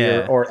philosophy or,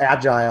 yeah. or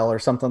agile or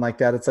something like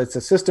that. It's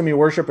a system you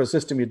worship, a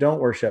system you don't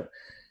worship.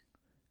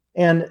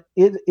 And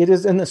it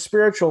is in the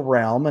spiritual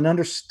realm and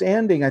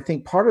understanding. I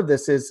think part of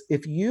this is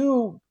if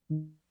you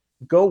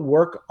go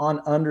work on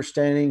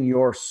understanding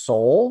your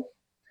soul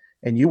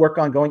and you work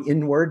on going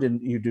inward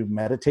and you do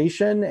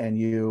meditation and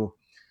you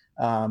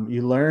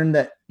learn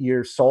that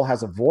your soul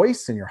has a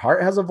voice and your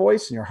heart has a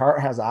voice and your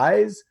heart has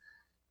eyes.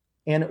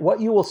 And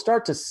what you will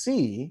start to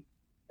see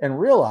and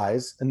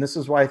realize, and this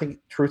is why I think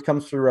truth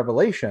comes through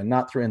revelation,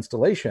 not through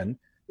installation,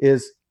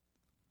 is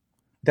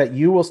that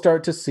you will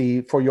start to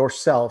see for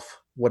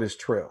yourself what is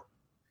true.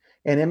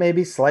 And it may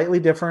be slightly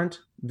different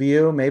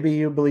view. Maybe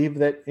you believe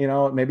that,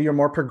 maybe you're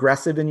more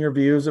progressive in your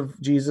views of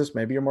Jesus.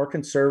 Maybe you're more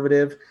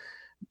conservative.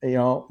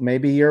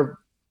 Maybe you're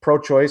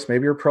pro-choice.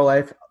 Maybe you're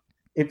pro-life.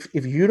 If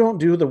you don't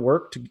do the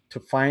work to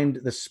find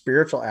the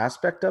spiritual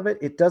aspect of it,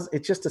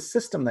 it's just a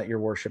system that you're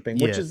worshiping,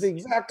 which is the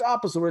Yes. exact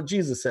opposite of what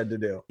Jesus said to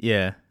do.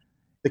 Yeah.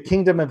 The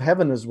kingdom of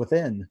heaven is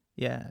within,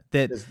 Yeah.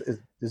 That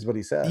is what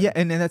he said. yeah,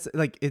 and that's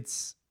like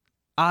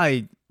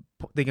I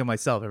think of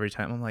myself every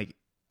time. I'm like,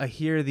 I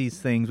hear these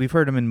things. We've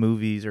heard them in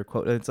movies or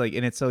quote. It's like,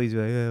 and it's so easy,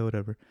 like, yeah,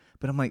 whatever.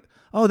 But I'm like,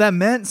 oh, that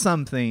meant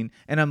something.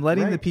 And I'm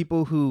letting the Right.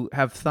 people who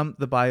have thumped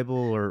the Bible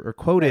or Right.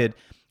 quoted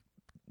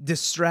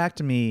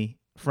distract me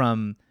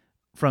from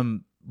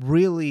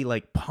really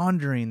like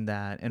pondering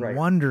that and Right.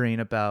 wondering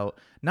about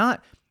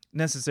not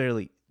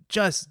necessarily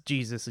just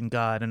Jesus and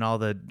God and all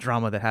the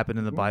drama that happened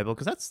in the Mhm. Bible,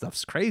 because that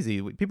stuff's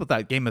crazy. People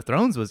thought Game of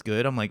Thrones was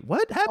good. I'm like,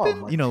 what Oh,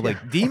 happened? my, yeah,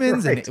 Like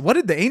demons right. and what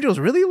did the angels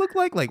really look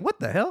like? What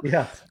the hell?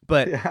 Yeah.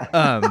 But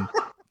Yeah.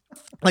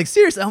 like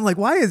seriously, I'm like,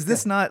 why is Yeah.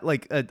 this not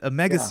like a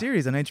mega Yeah.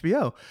 series on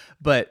HBO?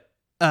 But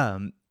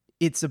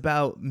it's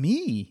about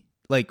me.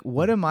 Like,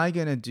 what am I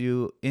gonna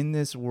do in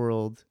this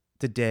world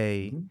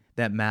today Mhm.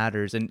 that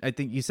matters? And I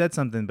think you said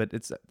something, but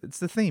it's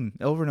the theme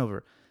over and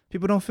over.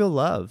 People don't feel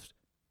loved.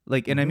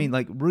 Like, and I mean Mhm.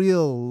 like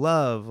real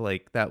love,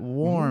 like that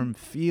warm Mhm.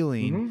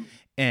 feeling. Mhm.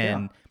 Yeah.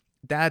 And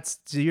that's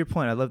to your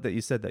point. I love that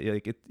you said that.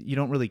 Like, you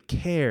don't really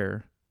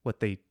care what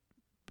they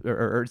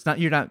or it's not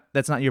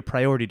that's not your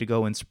priority to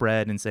go and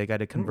spread and say I got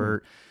to Mm-mm.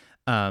 convert.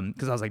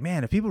 Because I was like,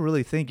 man, if people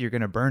really think you're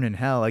gonna burn in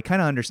hell, I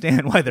kind of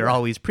understand why they're Yeah.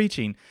 always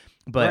preaching.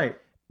 But Right.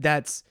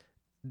 that's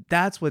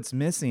what's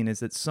missing,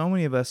 is that so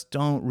many of us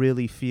don't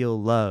really feel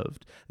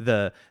loved.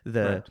 Right.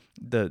 The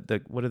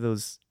what are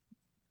those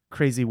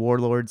crazy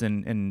warlords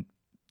and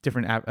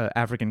different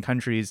African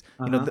countries?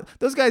 Uh-huh.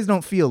 Those guys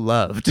don't feel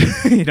loved.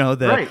 Right.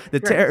 The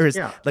Right. terrorists,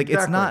 Yeah. like,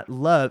 it's Exactly. not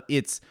love.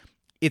 It's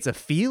a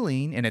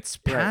feeling and it's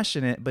Right.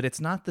 passionate, but it's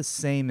not the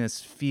same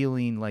as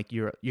feeling like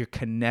you're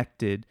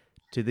connected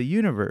to the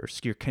universe.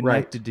 You're Right.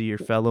 connected to your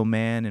fellow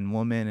man and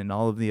woman and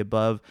all of the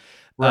above.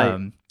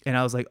 Right. And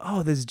I was like,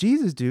 oh, this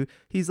Jesus dude,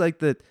 he's like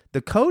the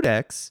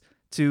codex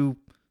to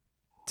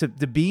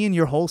being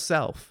your whole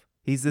self.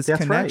 He's this That's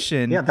right.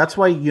 connection. Yeah. That's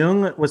why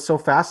Jung was so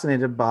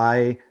fascinated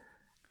by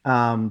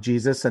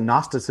Jesus and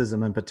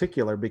Gnosticism in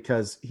particular,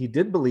 because he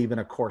did believe in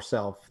a core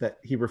self that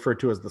he referred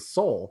to as the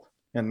soul.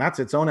 And that's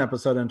its own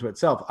episode unto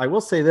itself. I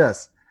will say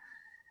this.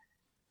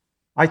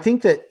 I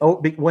think that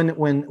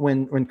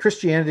when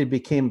Christianity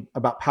became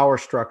about power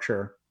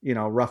structure,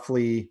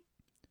 roughly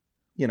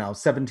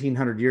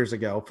 1700 years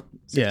ago,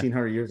 Yeah.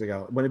 1600 years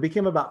ago, when it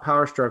became about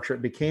power structure,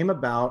 it became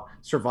about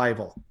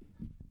survival.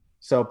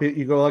 So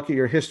you go look at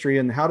your history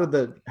and how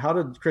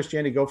did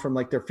Christianity go from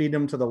like they're feeding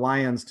them to the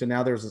lions to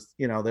now there's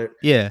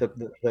Yeah.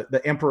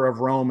 the emperor of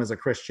Rome is a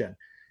Christian.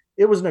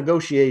 It was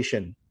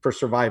negotiation for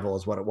survival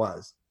is what it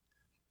was.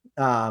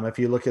 If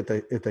you look at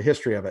the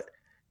history of it,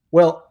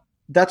 well,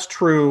 that's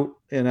true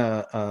in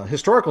a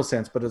historical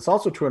sense, but it's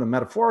also true in a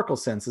metaphorical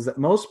sense. Is that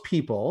most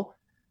people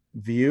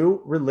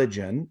view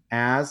religion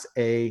as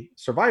a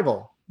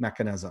survival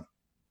mechanism.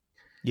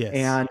 Yes.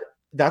 And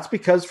that's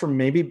because for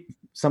maybe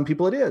some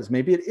people it is.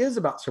 Maybe it is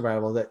about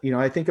survival. That,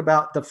 I think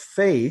about the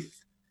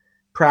faith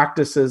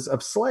practices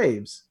of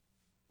slaves.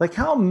 Like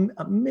how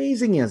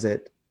amazing is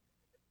it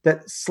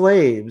that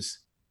slaves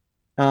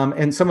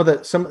and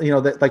slaves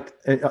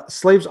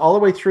all the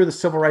way through the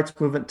civil rights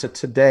movement to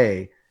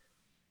today,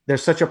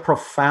 there's such a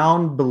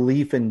profound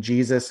belief in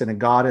Jesus and in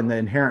God and the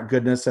inherent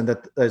goodness, and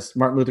that, as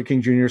Martin Luther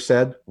King Jr.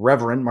 said,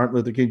 Reverend Martin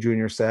Luther King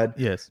Jr. said,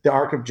 Yes. the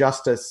arc of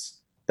justice,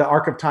 the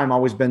arc of time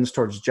always bends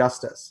towards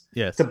justice.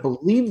 Yes. To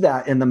believe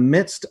that in the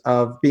midst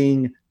of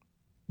being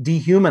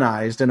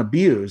dehumanized and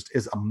abused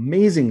is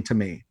amazing to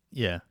me.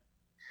 Yeah.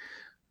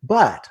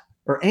 But,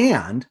 or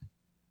and,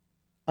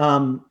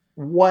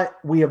 what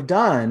we have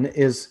done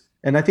is,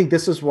 and I think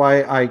this is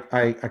why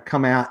I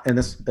come at and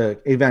this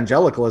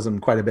evangelicalism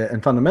quite a bit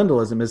and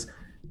fundamentalism is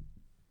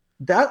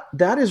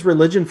that is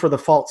religion for the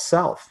false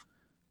self.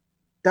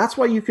 That's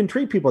why you can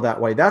treat people that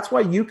way. That's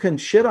why you can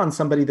shit on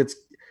somebody that's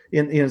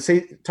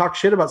talk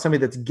shit about somebody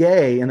that's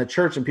gay in the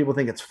church and people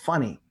think it's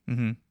funny.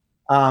 Mm-hmm.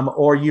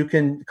 Or you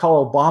can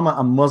call Obama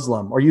a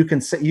Muslim, or you can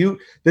say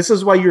this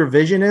is why your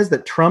vision is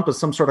that Trump is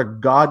some sort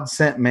of God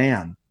sent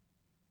man.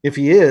 If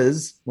he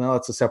is, well,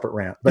 it's a separate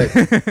rant, but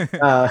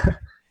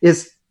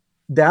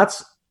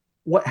that's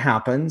what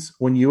happens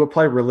when you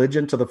apply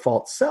religion to the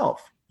false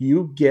self.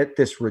 You get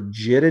this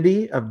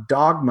rigidity of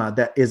dogma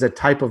that is a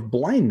type of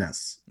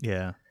blindness.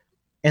 Yeah.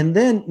 And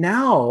then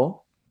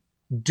now,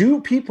 do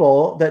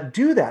people that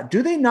do that,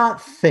 do they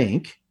not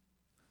think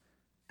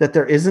that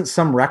there isn't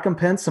some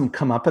recompense, some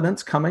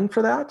comeuppance coming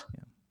for that?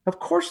 Yeah. Of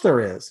course there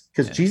is,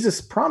 because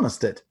Jesus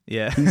promised it.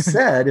 Yeah. He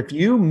said, if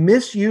you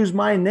misuse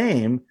my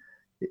name,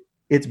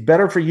 it's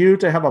better for you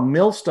to have a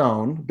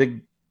millstone,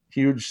 big,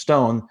 huge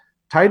stone,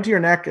 tied to your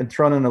neck and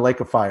thrown in a lake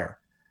of fire.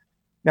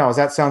 Now, does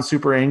that sound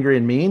super angry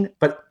and mean?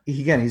 But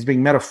again, he's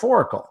being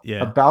metaphorical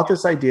about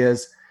this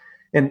ideas.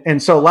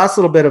 And so last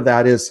little bit of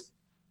that is,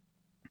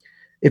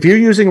 if you're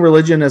using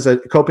religion as a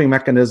coping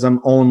mechanism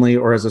only,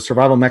 or as a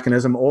survival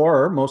mechanism,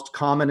 or most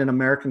common in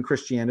American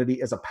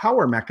Christianity as a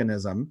power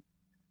mechanism,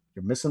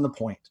 you're missing the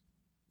point.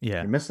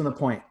 Yeah. You're missing the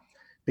point,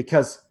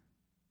 because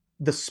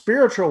the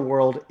spiritual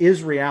world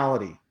is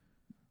reality,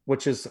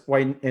 which is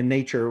why in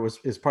nature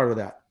is part of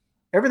that.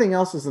 Everything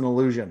else is an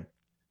illusion.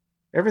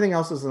 Everything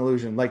else is an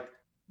illusion. Like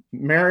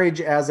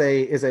marriage is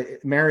a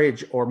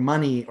marriage, or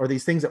money, or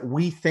these things that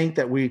we think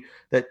that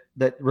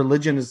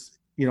religion is,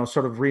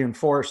 sort of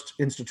reinforced,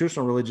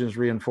 institutional religion is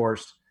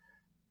reinforced.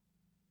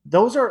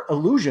 Those are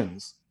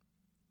illusions,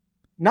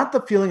 not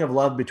the feeling of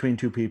love between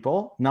two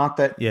people, not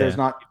that there's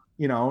not,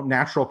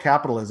 natural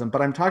capitalism,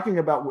 but I'm talking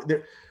about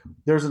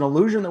there's an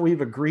illusion that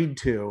we've agreed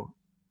to,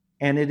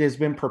 and it has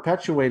been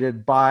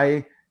perpetuated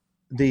by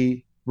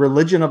the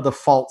religion of the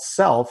false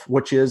self,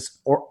 which is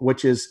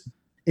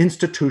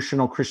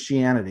institutional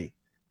Christianity.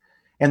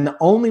 And the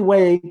only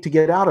way to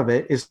get out of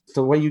it is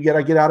the way you get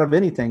out of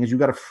anything is you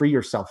got to free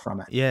yourself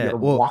from it. Yeah. You got to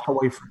walk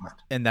away from it.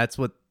 And that's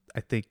what I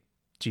think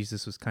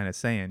Jesus was kind of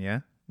saying. Yeah.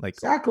 Like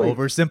exactly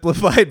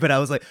oversimplified, but I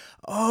was like,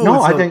 oh,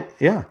 no, I think,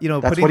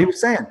 that's what he was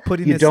saying.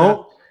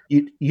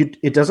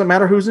 It doesn't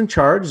matter who's in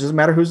charge. It doesn't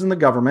matter who's in the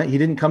government. He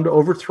didn't come to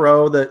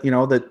overthrow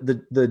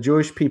the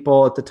Jewish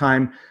people at the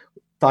time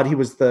thought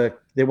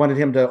they wanted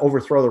him to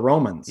overthrow the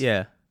Romans.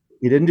 Yeah.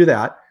 He didn't do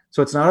that.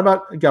 So it's not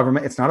about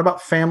government. It's not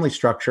about family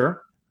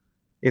structure.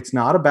 It's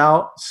not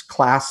about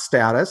class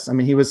status. I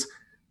mean, he was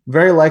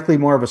very likely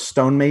more of a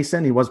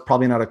stonemason. He was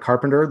probably not a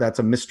carpenter. That's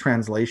a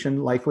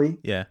mistranslation, likely.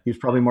 Yeah. He was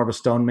probably more of a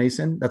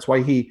stonemason. That's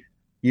why he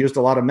used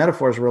a lot of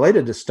metaphors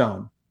related to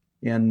stone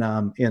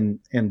in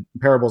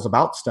parables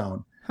about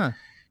stone. Huh.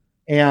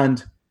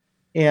 And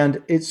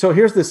so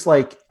here's this,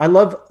 I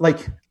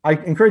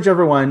encourage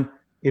everyone,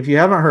 if you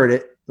haven't heard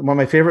it, one of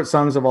my favorite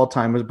songs of all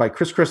time was by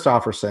Chris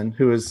Christopherson,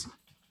 who is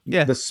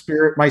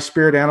my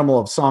spirit animal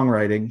of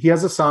songwriting. He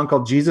has a song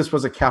called Jesus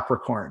Was a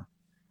Capricorn.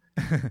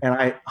 And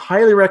I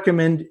highly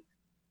recommend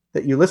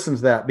that you listen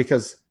to that,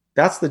 because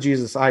that's the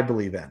Jesus I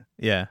believe in.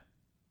 Yeah.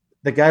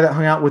 The guy that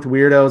hung out with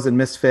weirdos and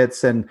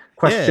misfits and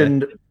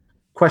questioned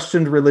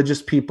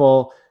religious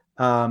people,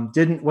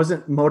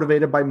 wasn't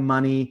motivated by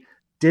money,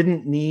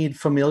 didn't need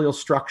familial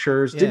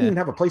structures, didn't even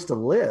have a place to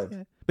live.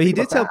 Yeah. But he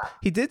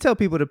did tell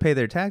people to pay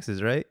their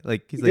taxes, right?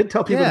 Like he did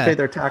tell people to pay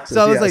their taxes.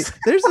 So I was like,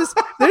 there's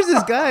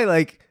this guy,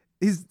 like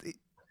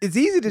it's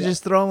easy to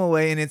just throw him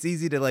away, and it's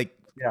easy to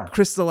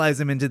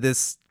crystallize him into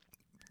this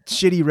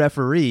shitty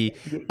referee.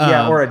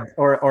 Or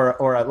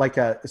like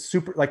a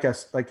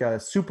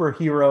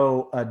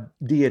superhero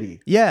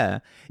deity. Yeah.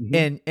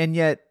 Mm-hmm. And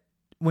yet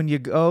when you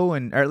go or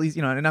at least,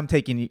 and I'm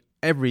taking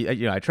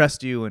I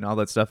trust you and all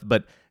that stuff,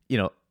 but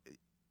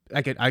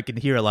I can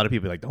hear a lot of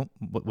people like, don't,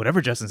 whatever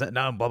Justin said,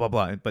 no, blah, blah,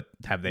 blah. But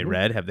have they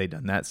read? Have they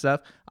done that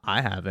stuff?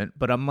 I haven't.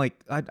 But I'm like,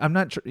 I'm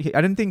not sure.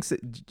 I didn't think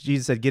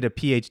Jesus said get a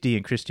PhD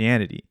in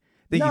Christianity.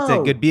 I think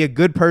he said, be a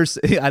good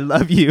person. I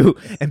love you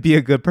and be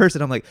a good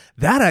person. I'm like,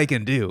 that I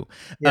can do.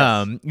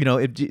 Yes.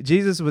 If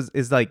Jesus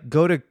is like,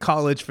 go to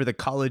college for the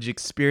college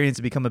experience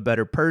to become a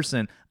better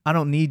person, I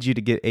don't need you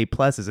to get A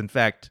pluses. In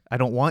fact, I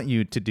don't want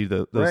you to do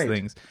those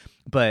things.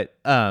 But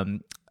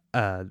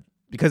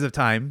because of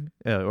time,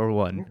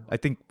 I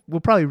think we'll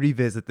probably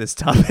revisit this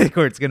topic,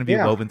 or it's going to be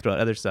woven throughout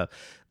other stuff.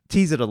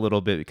 Tease it a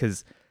little bit,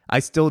 because I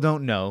still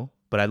don't know,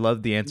 but I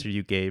love the answer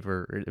you gave,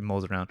 or it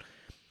mulls around.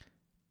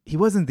 He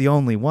wasn't the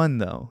only one,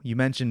 though. You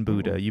mentioned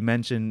Buddha, you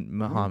mentioned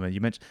Muhammad,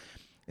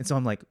 and so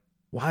I'm like,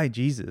 why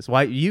Jesus?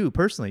 Why you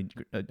personally,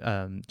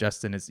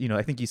 Justin? Is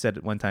I think you said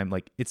at one time,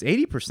 like, it's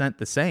 80%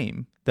 the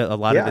same. That a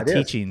lot of the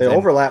teachings, the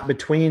overlap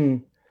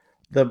between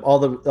all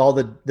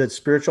the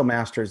spiritual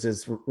masters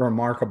is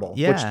remarkable.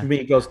 Yeah. Which to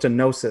me goes to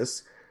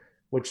gnosis,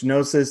 which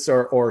gnosis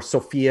or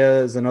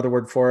Sophia is another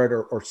word for it,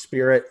 or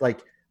spirit.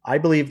 Like, I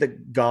believe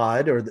that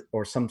God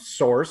or some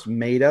source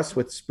made us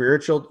with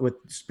spiritual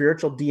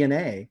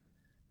DNA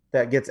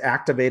that gets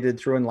activated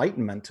through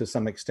enlightenment to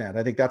some extent.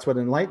 I think that's what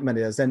enlightenment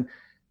is. And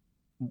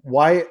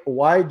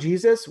why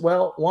Jesus?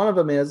 Well, one of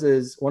them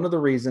is one of the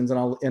reasons, and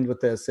I'll end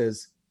with this,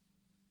 is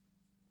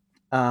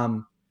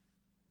I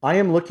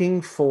am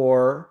looking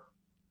for,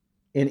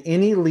 in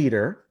any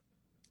leader,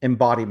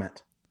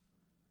 embodiment.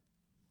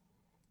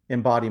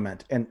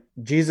 And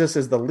Jesus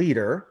is the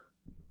leader.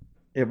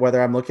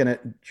 Whether I'm looking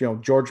at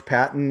George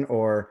Patton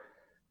or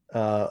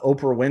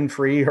Oprah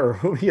Winfrey or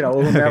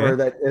whomever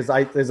that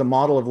is a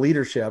model of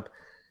leadership,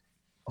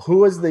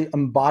 who is the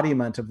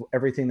embodiment of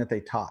everything that they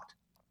taught?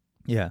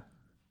 Yeah.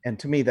 And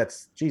to me,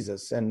 that's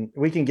Jesus. And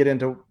we can get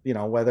into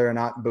whether or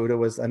not Buddha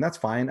was, and that's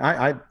fine.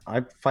 I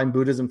find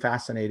Buddhism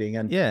fascinating,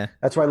 and yeah,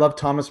 that's why I love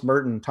Thomas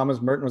Merton.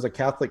 Thomas Merton was a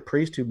Catholic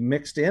priest who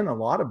mixed in a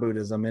lot of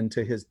Buddhism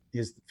into his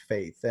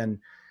faith, and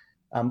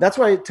that's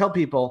why I tell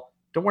people,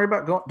 don't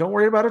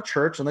worry about a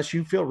church unless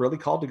you feel really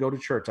called to go to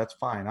church. That's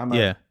fine. I'm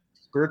a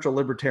spiritual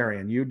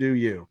libertarian. You do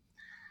you.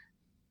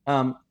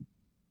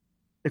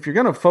 If you're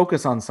going to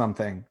focus on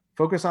something,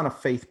 focus on a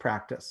faith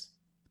practice.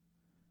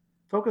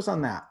 Focus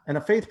on that. And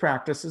a faith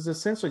practice is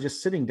essentially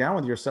just sitting down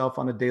with yourself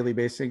on a daily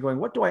basis and going,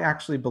 what do I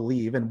actually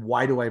believe and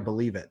why do I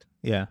believe it?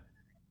 Yeah.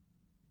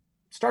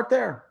 Start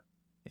there.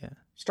 Yeah.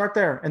 Start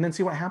there and then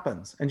see what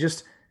happens. And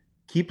just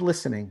keep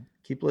listening.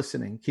 Keep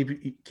listening.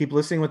 Keep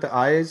listening with the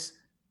eyes,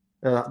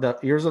 the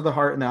ears of the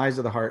heart and the eyes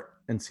of the heart,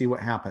 and see what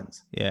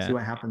happens. Yeah. See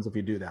what happens if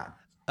you do that.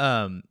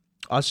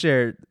 I'll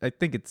share, I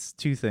think it's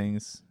two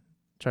things.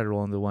 Try to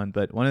roll into one,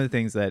 but one of the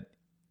things that,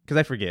 because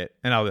I forget,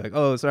 and I'll be like,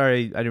 oh,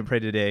 sorry, I didn't pray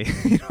today.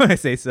 I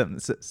say some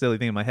silly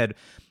thing in my head.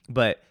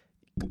 But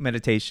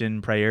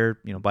meditation, prayer,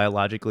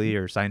 biologically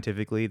or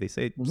scientifically, they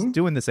say it's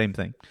doing the same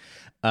thing.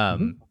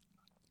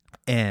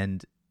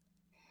 And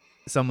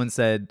someone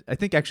said, I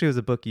think actually it was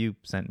a book you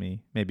sent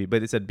me, maybe,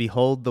 but it said,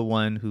 behold the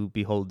one who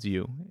beholds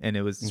you. And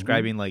it was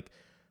describing like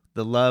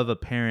the love a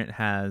parent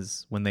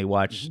has when they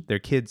watch their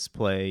kids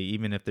play,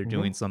 even if they're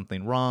doing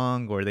something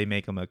wrong or they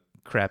make them a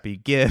crappy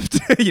gift.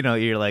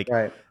 You're like,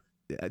 right.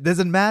 It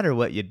doesn't matter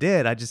what you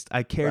did.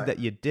 I cared that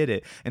you did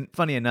it. And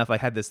funny enough, I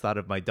had this thought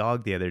of my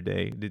dog the other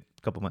day, a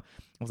couple months.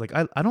 I was like,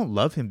 I don't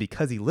love him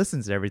because he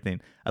listens to everything.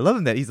 I love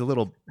him that he's a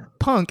little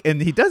punk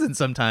and he doesn't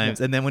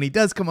sometimes. And then when he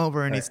does come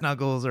over and he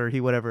snuggles or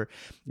he whatever.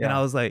 And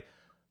I was like,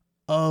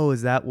 oh,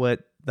 is that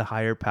what the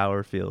higher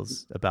power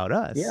feels about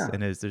us? Yeah.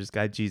 And there's this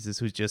guy, Jesus,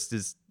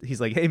 who's he's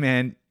like, hey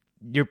man,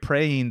 you're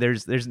praying.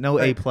 There's no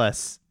A+.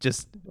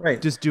 Just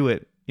do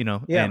it,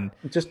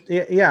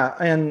 Yeah.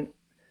 And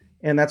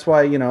And that's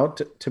why,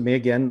 to me,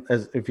 again,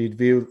 as if you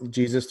view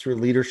Jesus through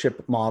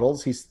leadership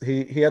models,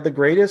 he had the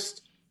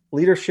greatest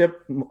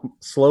leadership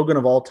slogan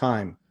of all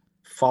time: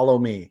 follow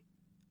me.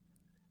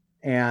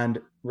 And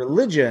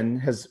religion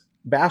has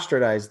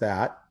bastardized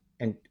that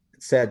and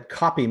said,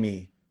 copy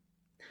me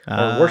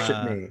or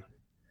worship me.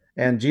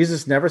 And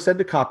Jesus never said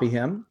to copy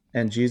him.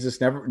 And Jesus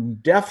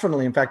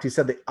definitely, in fact, he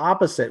said the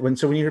opposite. When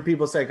you hear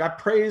people say, I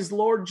praise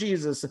Lord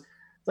Jesus,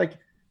 it's like,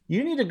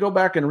 you need to go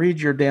back and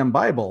read your damn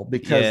Bible,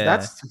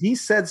 because he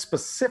said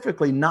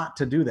specifically not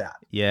to do that.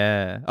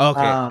 Yeah.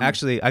 Okay.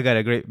 Actually, I got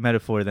a great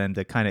metaphor then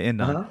to kind of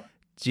end on.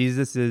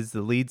 Jesus is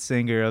the lead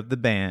singer of the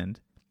band,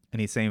 and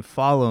he's saying,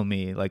 follow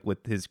me, like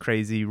with his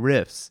crazy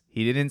riffs.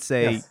 He didn't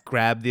say,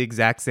 grab the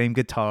exact same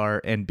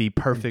guitar and be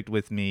perfect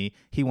with me.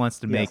 He wants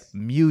to make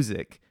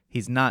music.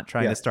 He's not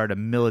trying to start a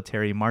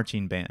military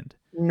marching band.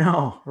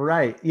 No.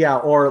 Right. Yeah.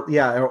 Or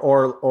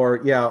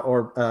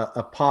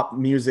a pop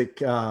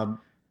music,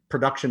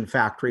 production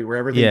factory where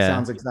everything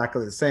sounds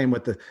exactly the same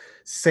with the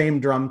same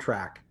drum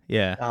track.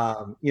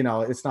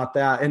 It's not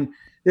that. And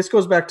this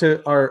goes back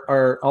to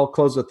our I'll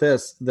close with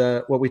this,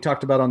 what we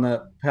talked about on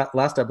the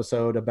last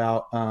episode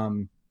about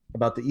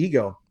the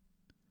ego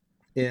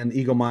and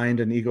ego mind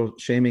and ego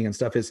shaming and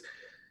stuff. Is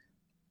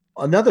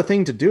another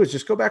thing to do is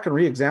just go back and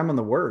re-examine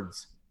the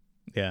words.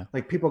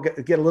 Like people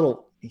get a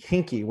little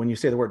hinky when you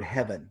say the word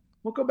heaven.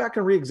 Well, go back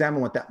and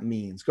re-examine what that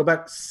means. Go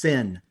back.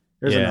 Sin.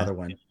 There's another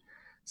one.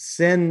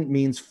 Sin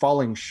means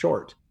falling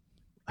short.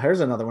 Here's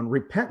another one.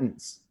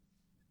 Repentance.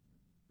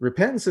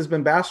 Repentance has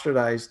been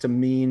bastardized to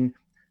mean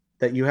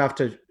that you have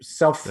to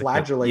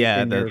self-flagellate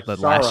in your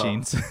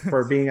sorrow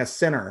for being a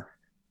sinner.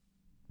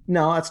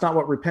 No, that's not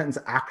what repentance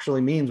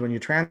actually means. When you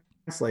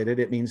translate it,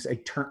 it means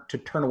to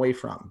turn away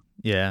from.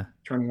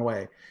 Turning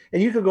away.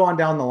 And you could go on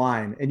down the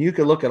line and you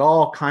could look at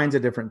all kinds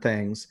of different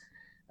things.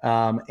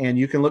 And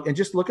you can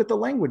look at the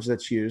language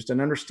that's used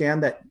and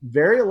understand that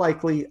very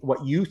likely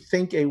what you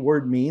think a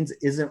word means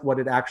isn't what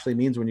it actually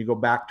means when you go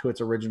back to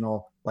its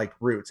original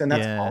roots. And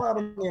that's all out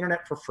on the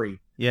internet for free.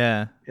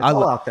 Yeah. It's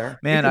all out there.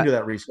 Man, you can do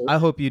that research. I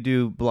hope you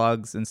do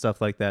blogs and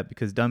stuff like that,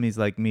 because dummies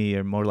like me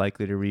are more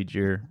likely to read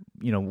your,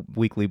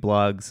 weekly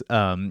blogs.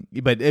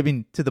 But I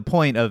mean, to the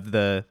point of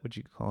what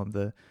you call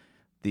them,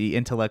 the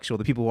intellectual,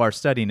 the people who are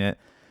studying it.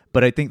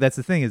 But I think that's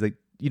the thing, is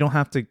you don't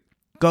have to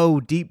go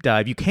deep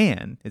dive. You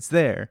can. It's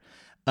there.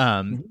 But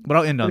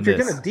I'll end on this. If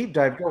you're going to deep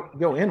dive,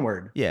 go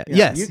inward. Yeah.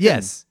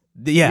 Yes.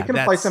 Yeah, you can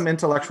apply some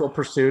intellectual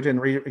pursuit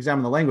and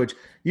re-examine the language.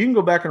 You can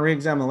go back and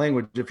re-examine the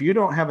language. If you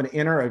don't have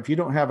if you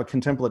don't have a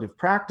contemplative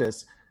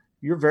practice,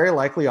 you're very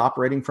likely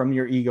operating from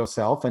your ego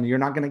self, and you're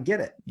not going to get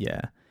it.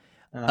 Yeah.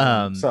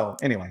 So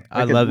anyway,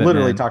 I love it,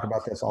 literally man. talk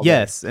about this all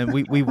yes, day. and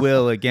we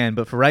will again.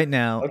 But for right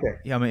now, Okay.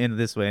 yeah, I'm gonna end it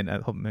this way, and I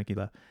hope it make you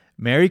laugh.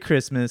 Merry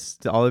Christmas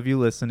to all of you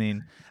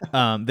listening.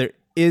 There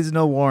is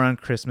no war on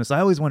Christmas.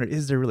 I always wondered,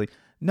 is there really?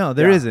 No,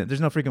 there isn't.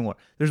 There's no freaking war.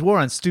 There's war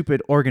on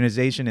stupid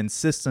organization and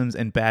systems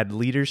and bad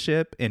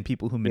leadership and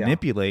people who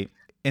manipulate,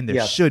 and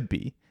there should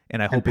be.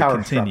 And I hope it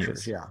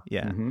continues. Yeah.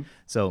 Mm-hmm.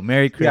 So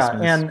Merry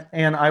Christmas. Yeah,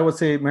 and I would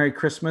say Merry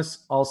Christmas.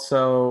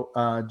 Also,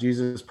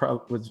 Jesus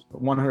was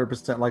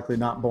 100% likely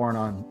not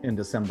born in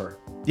December.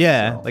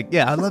 Yeah, so.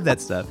 I love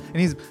that stuff. And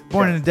he's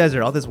born in a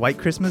desert. All this white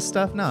Christmas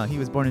stuff. No, he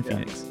was born in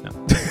Phoenix. No.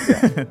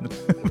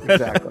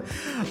 Exactly.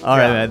 All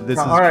right, man. This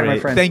is great. My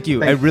friend. Thank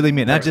you. I really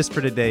mean not just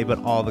for today, but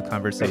all the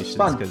conversations. It's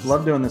fun.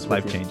 Love doing this.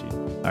 Life changing.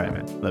 All right,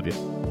 man. Love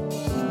you.